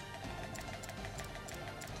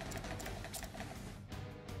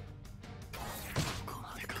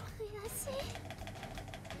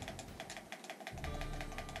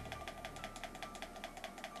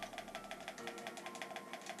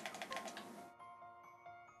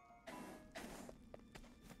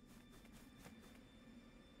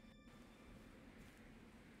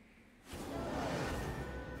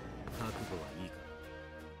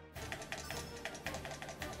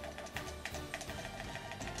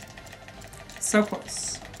 So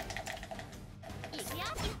close.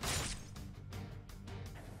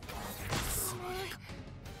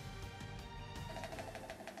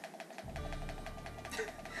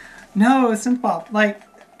 No, Synthpop, like,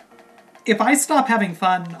 if I stop having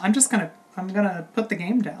fun, I'm gonna put the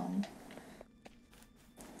game down.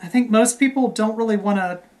 I think most people don't really want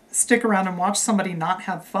to stick around and watch somebody not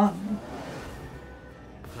have fun.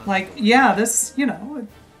 Like, yeah, this, you know,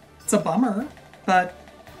 it's a bummer, but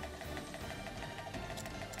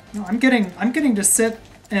no, I'm getting to sit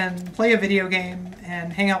and play a video game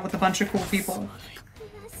and hang out with a bunch of cool people.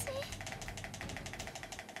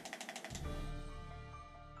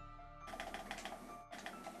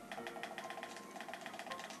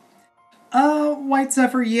 White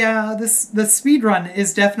Zephyr, yeah, the speedrun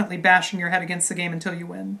is definitely bashing your head against the game until you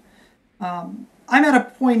win. I'm at a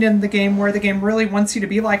point in the game where the game really wants you to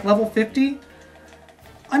be like level 50.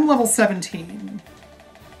 I'm level 17.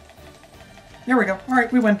 There we go.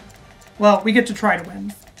 Alright, we win. Well, we get to try to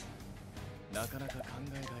win.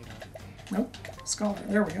 Nope. Scholar.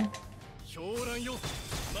 There we go.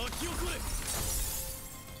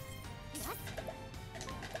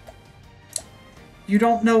 You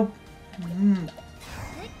don't know...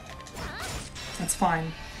 That's fine.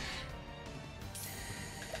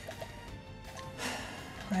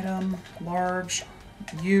 Item, large,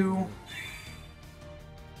 you.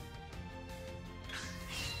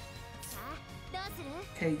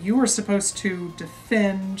 Okay, you were supposed to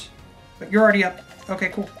defend, but you're already up. Okay,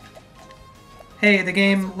 cool. Hey, the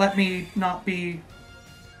game let me not be...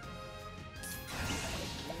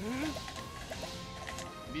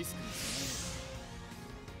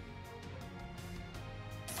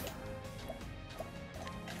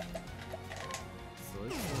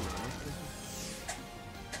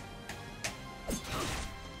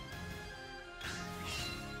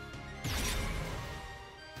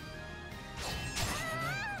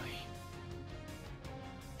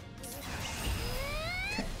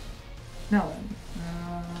 Now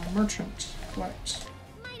then, merchant, collect.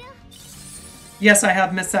 Yes, I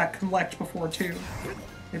have missed that collect before too.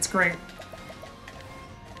 It's great.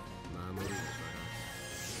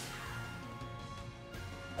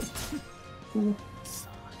 Cool.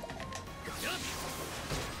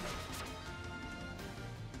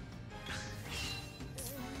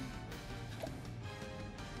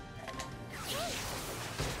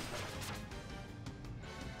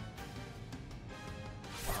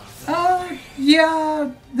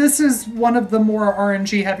 Yeah, this is one of the more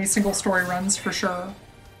RNG heavy single story runs for sure.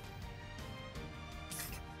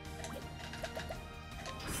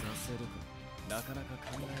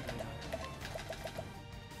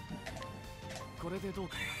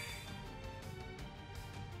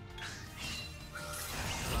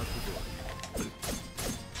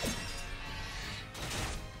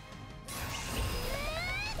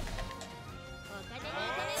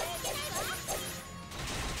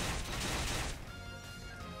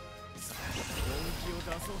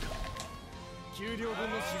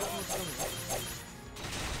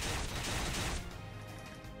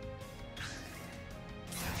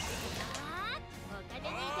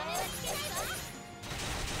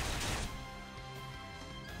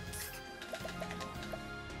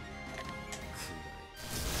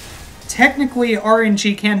 Technically,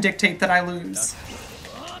 RNG can dictate that I lose.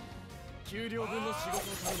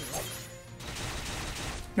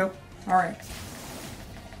 Nope. Alright.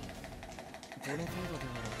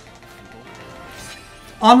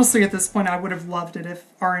 Honestly, at this point, I would have loved it if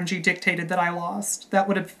RNG dictated that I lost. That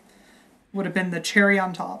would have been the cherry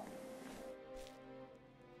on top.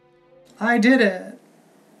 I did it!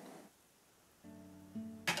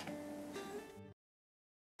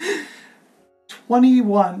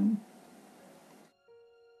 $21.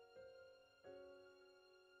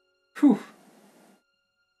 Whew.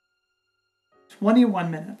 21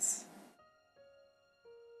 minutes.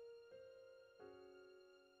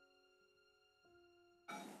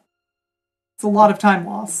 It's a lot of time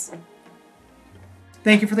loss.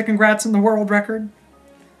 Thank you for the congrats on the world record.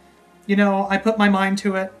 You know, I put my mind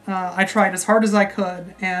to it. I tried as hard as I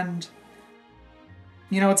could, and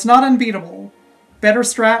you know, it's not unbeatable. Better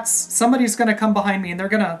strats, somebody's gonna come behind me and they're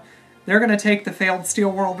gonna take the failed steel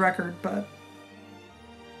world record, but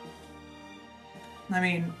I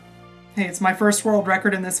mean, hey, it's my first world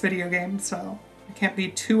record in this video game, so I can't be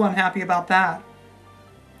too unhappy about that,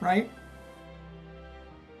 right?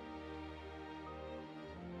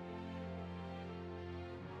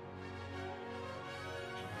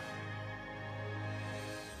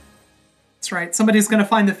 That's right, somebody's gonna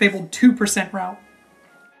find the fabled 2% route.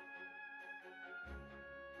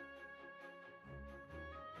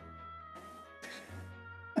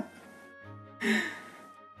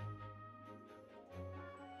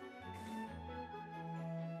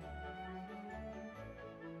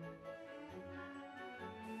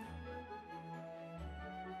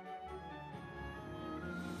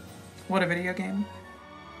 What a video game.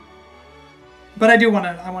 But I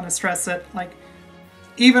want to stress it, like,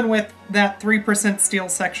 even with that 3% steel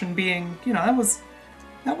section being, you know,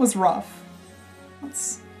 that was rough.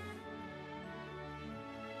 Let's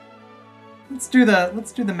do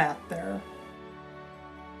the math there.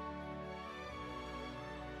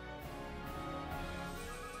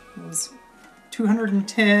 It was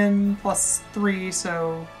 210 plus 3,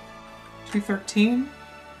 so 213.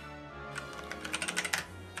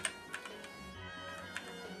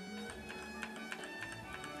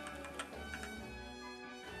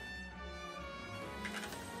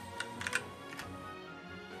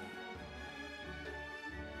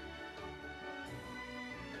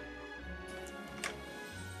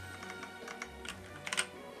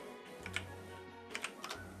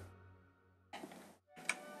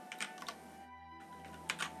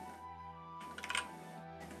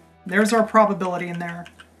 There's our probability in there.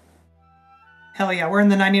 Hell yeah, we're in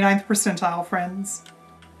the 99th percentile, friends.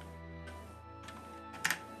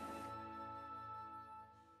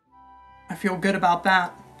 I feel good about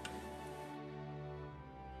that.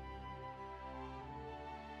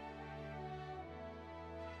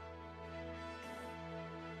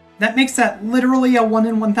 That makes that literally a 1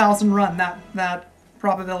 in 1,000 run, that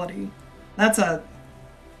probability. That's a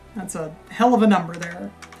hell of a number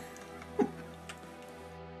there.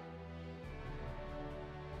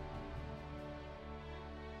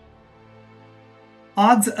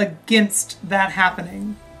 Odds against that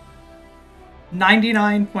happening.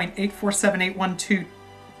 99.847812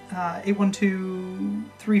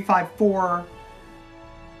 812.354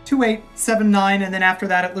 2879, and then after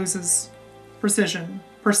that it loses precision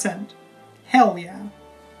percent. Hell yeah.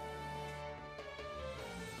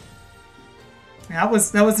 That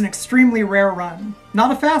was an extremely rare run.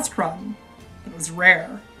 Not a fast run. It was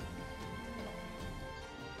rare.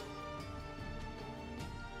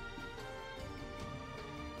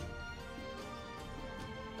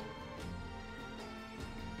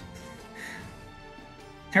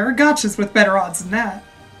 There are gotchas with better odds than that.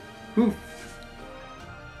 Oof.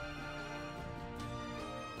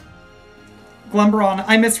 Glumberon,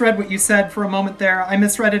 I misread what you said for a moment there. I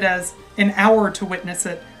misread it as an hour to witness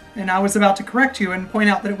it, and I was about to correct you and point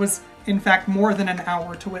out that it was, in fact, more than an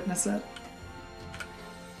hour to witness it.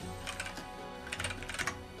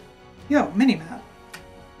 Yo, Minimat.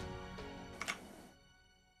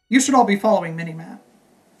 You should all be following Minimat,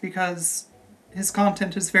 because his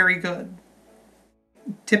content is very good.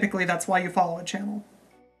 Typically, that's why you follow a channel.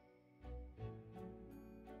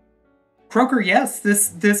 Croaker, yes,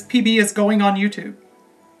 this PB is going on YouTube.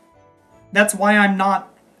 That's why I'm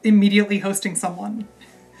not immediately hosting someone.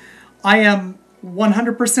 I am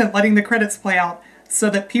 100% letting the credits play out so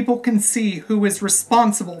that people can see who is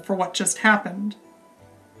responsible for what just happened.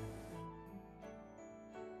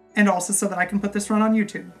 And also so that I can put this run on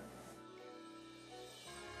YouTube.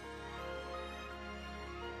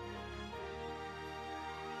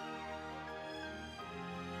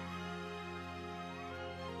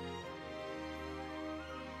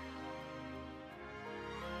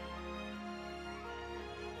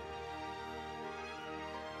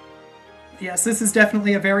 Yes, this is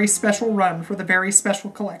definitely a very special run for the very special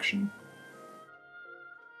collection.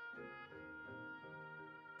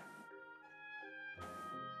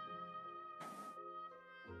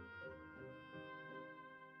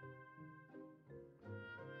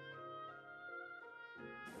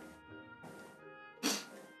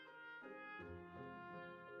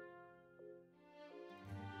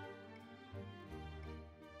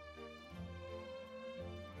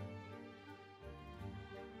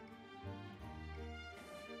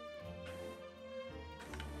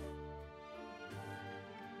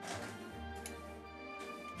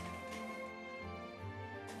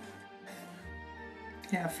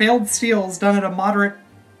 Yeah, failed steals done at a moderate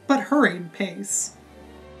but hurried pace.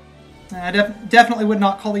 I definitely would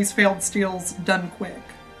not call these failed steals done quick.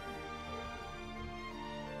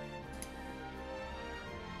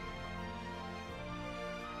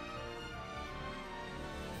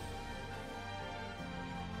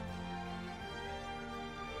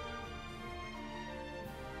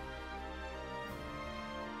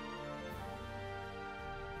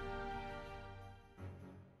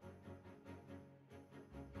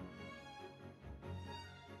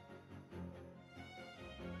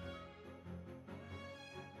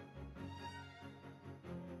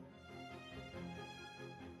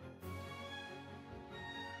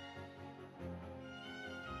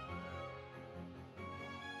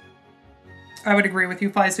 I would agree with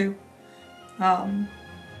you, Faizu. I'm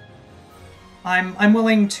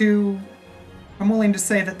willing to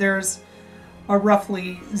say that there's a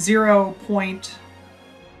roughly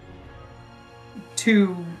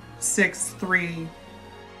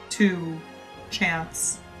 0.2632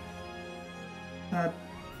 chance,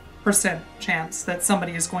 percent chance that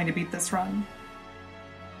somebody is going to beat this run.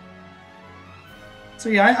 So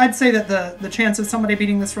yeah, I'd say that the chance of somebody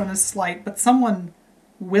beating this run is slight, but someone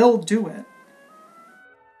will do it.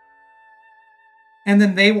 And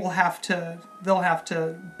then they'll have to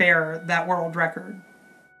bear that world record.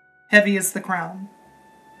 Heavy is the crown.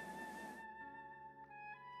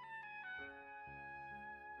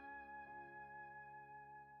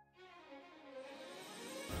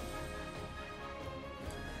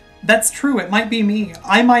 That's true, it might be me.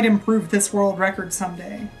 I might improve this world record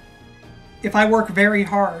someday. If I work very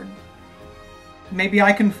hard, maybe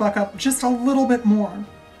I can fuck up just a little bit more.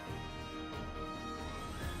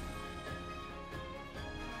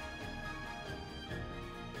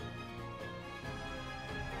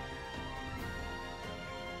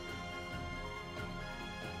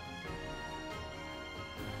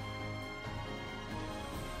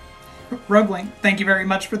 Roguelink, thank you very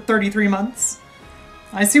much for 33 months.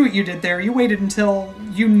 I see what you did there. You waited until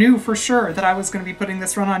you knew for sure that I was going to be putting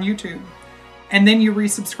this run on YouTube. And then you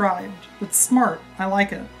resubscribed. It's smart. I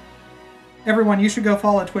like it. Everyone, you should go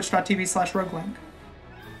follow twitch.tv/roguelink.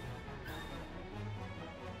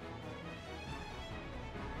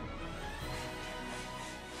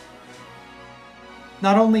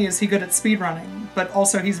 Not only is he good at speedrunning, but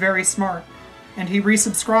also he's very smart. And he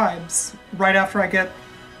resubscribes right after I get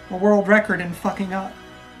a world record in fucking up.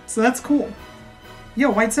 So that's cool. Yo,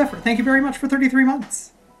 White Zephyr, thank you very much for 33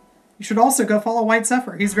 months. You should also go follow White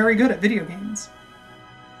Zephyr. He's very good at video games.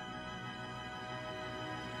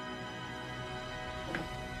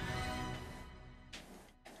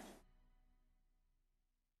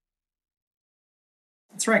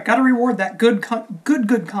 That's right, gotta reward that good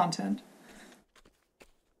content.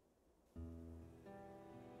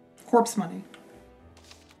 Corpse money.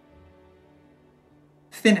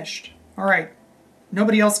 Finished. Alright.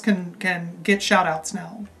 Nobody else can get shoutouts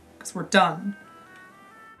now, because we're done.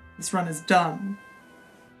 This run is done.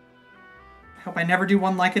 I hope I never do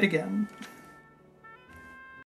one like it again.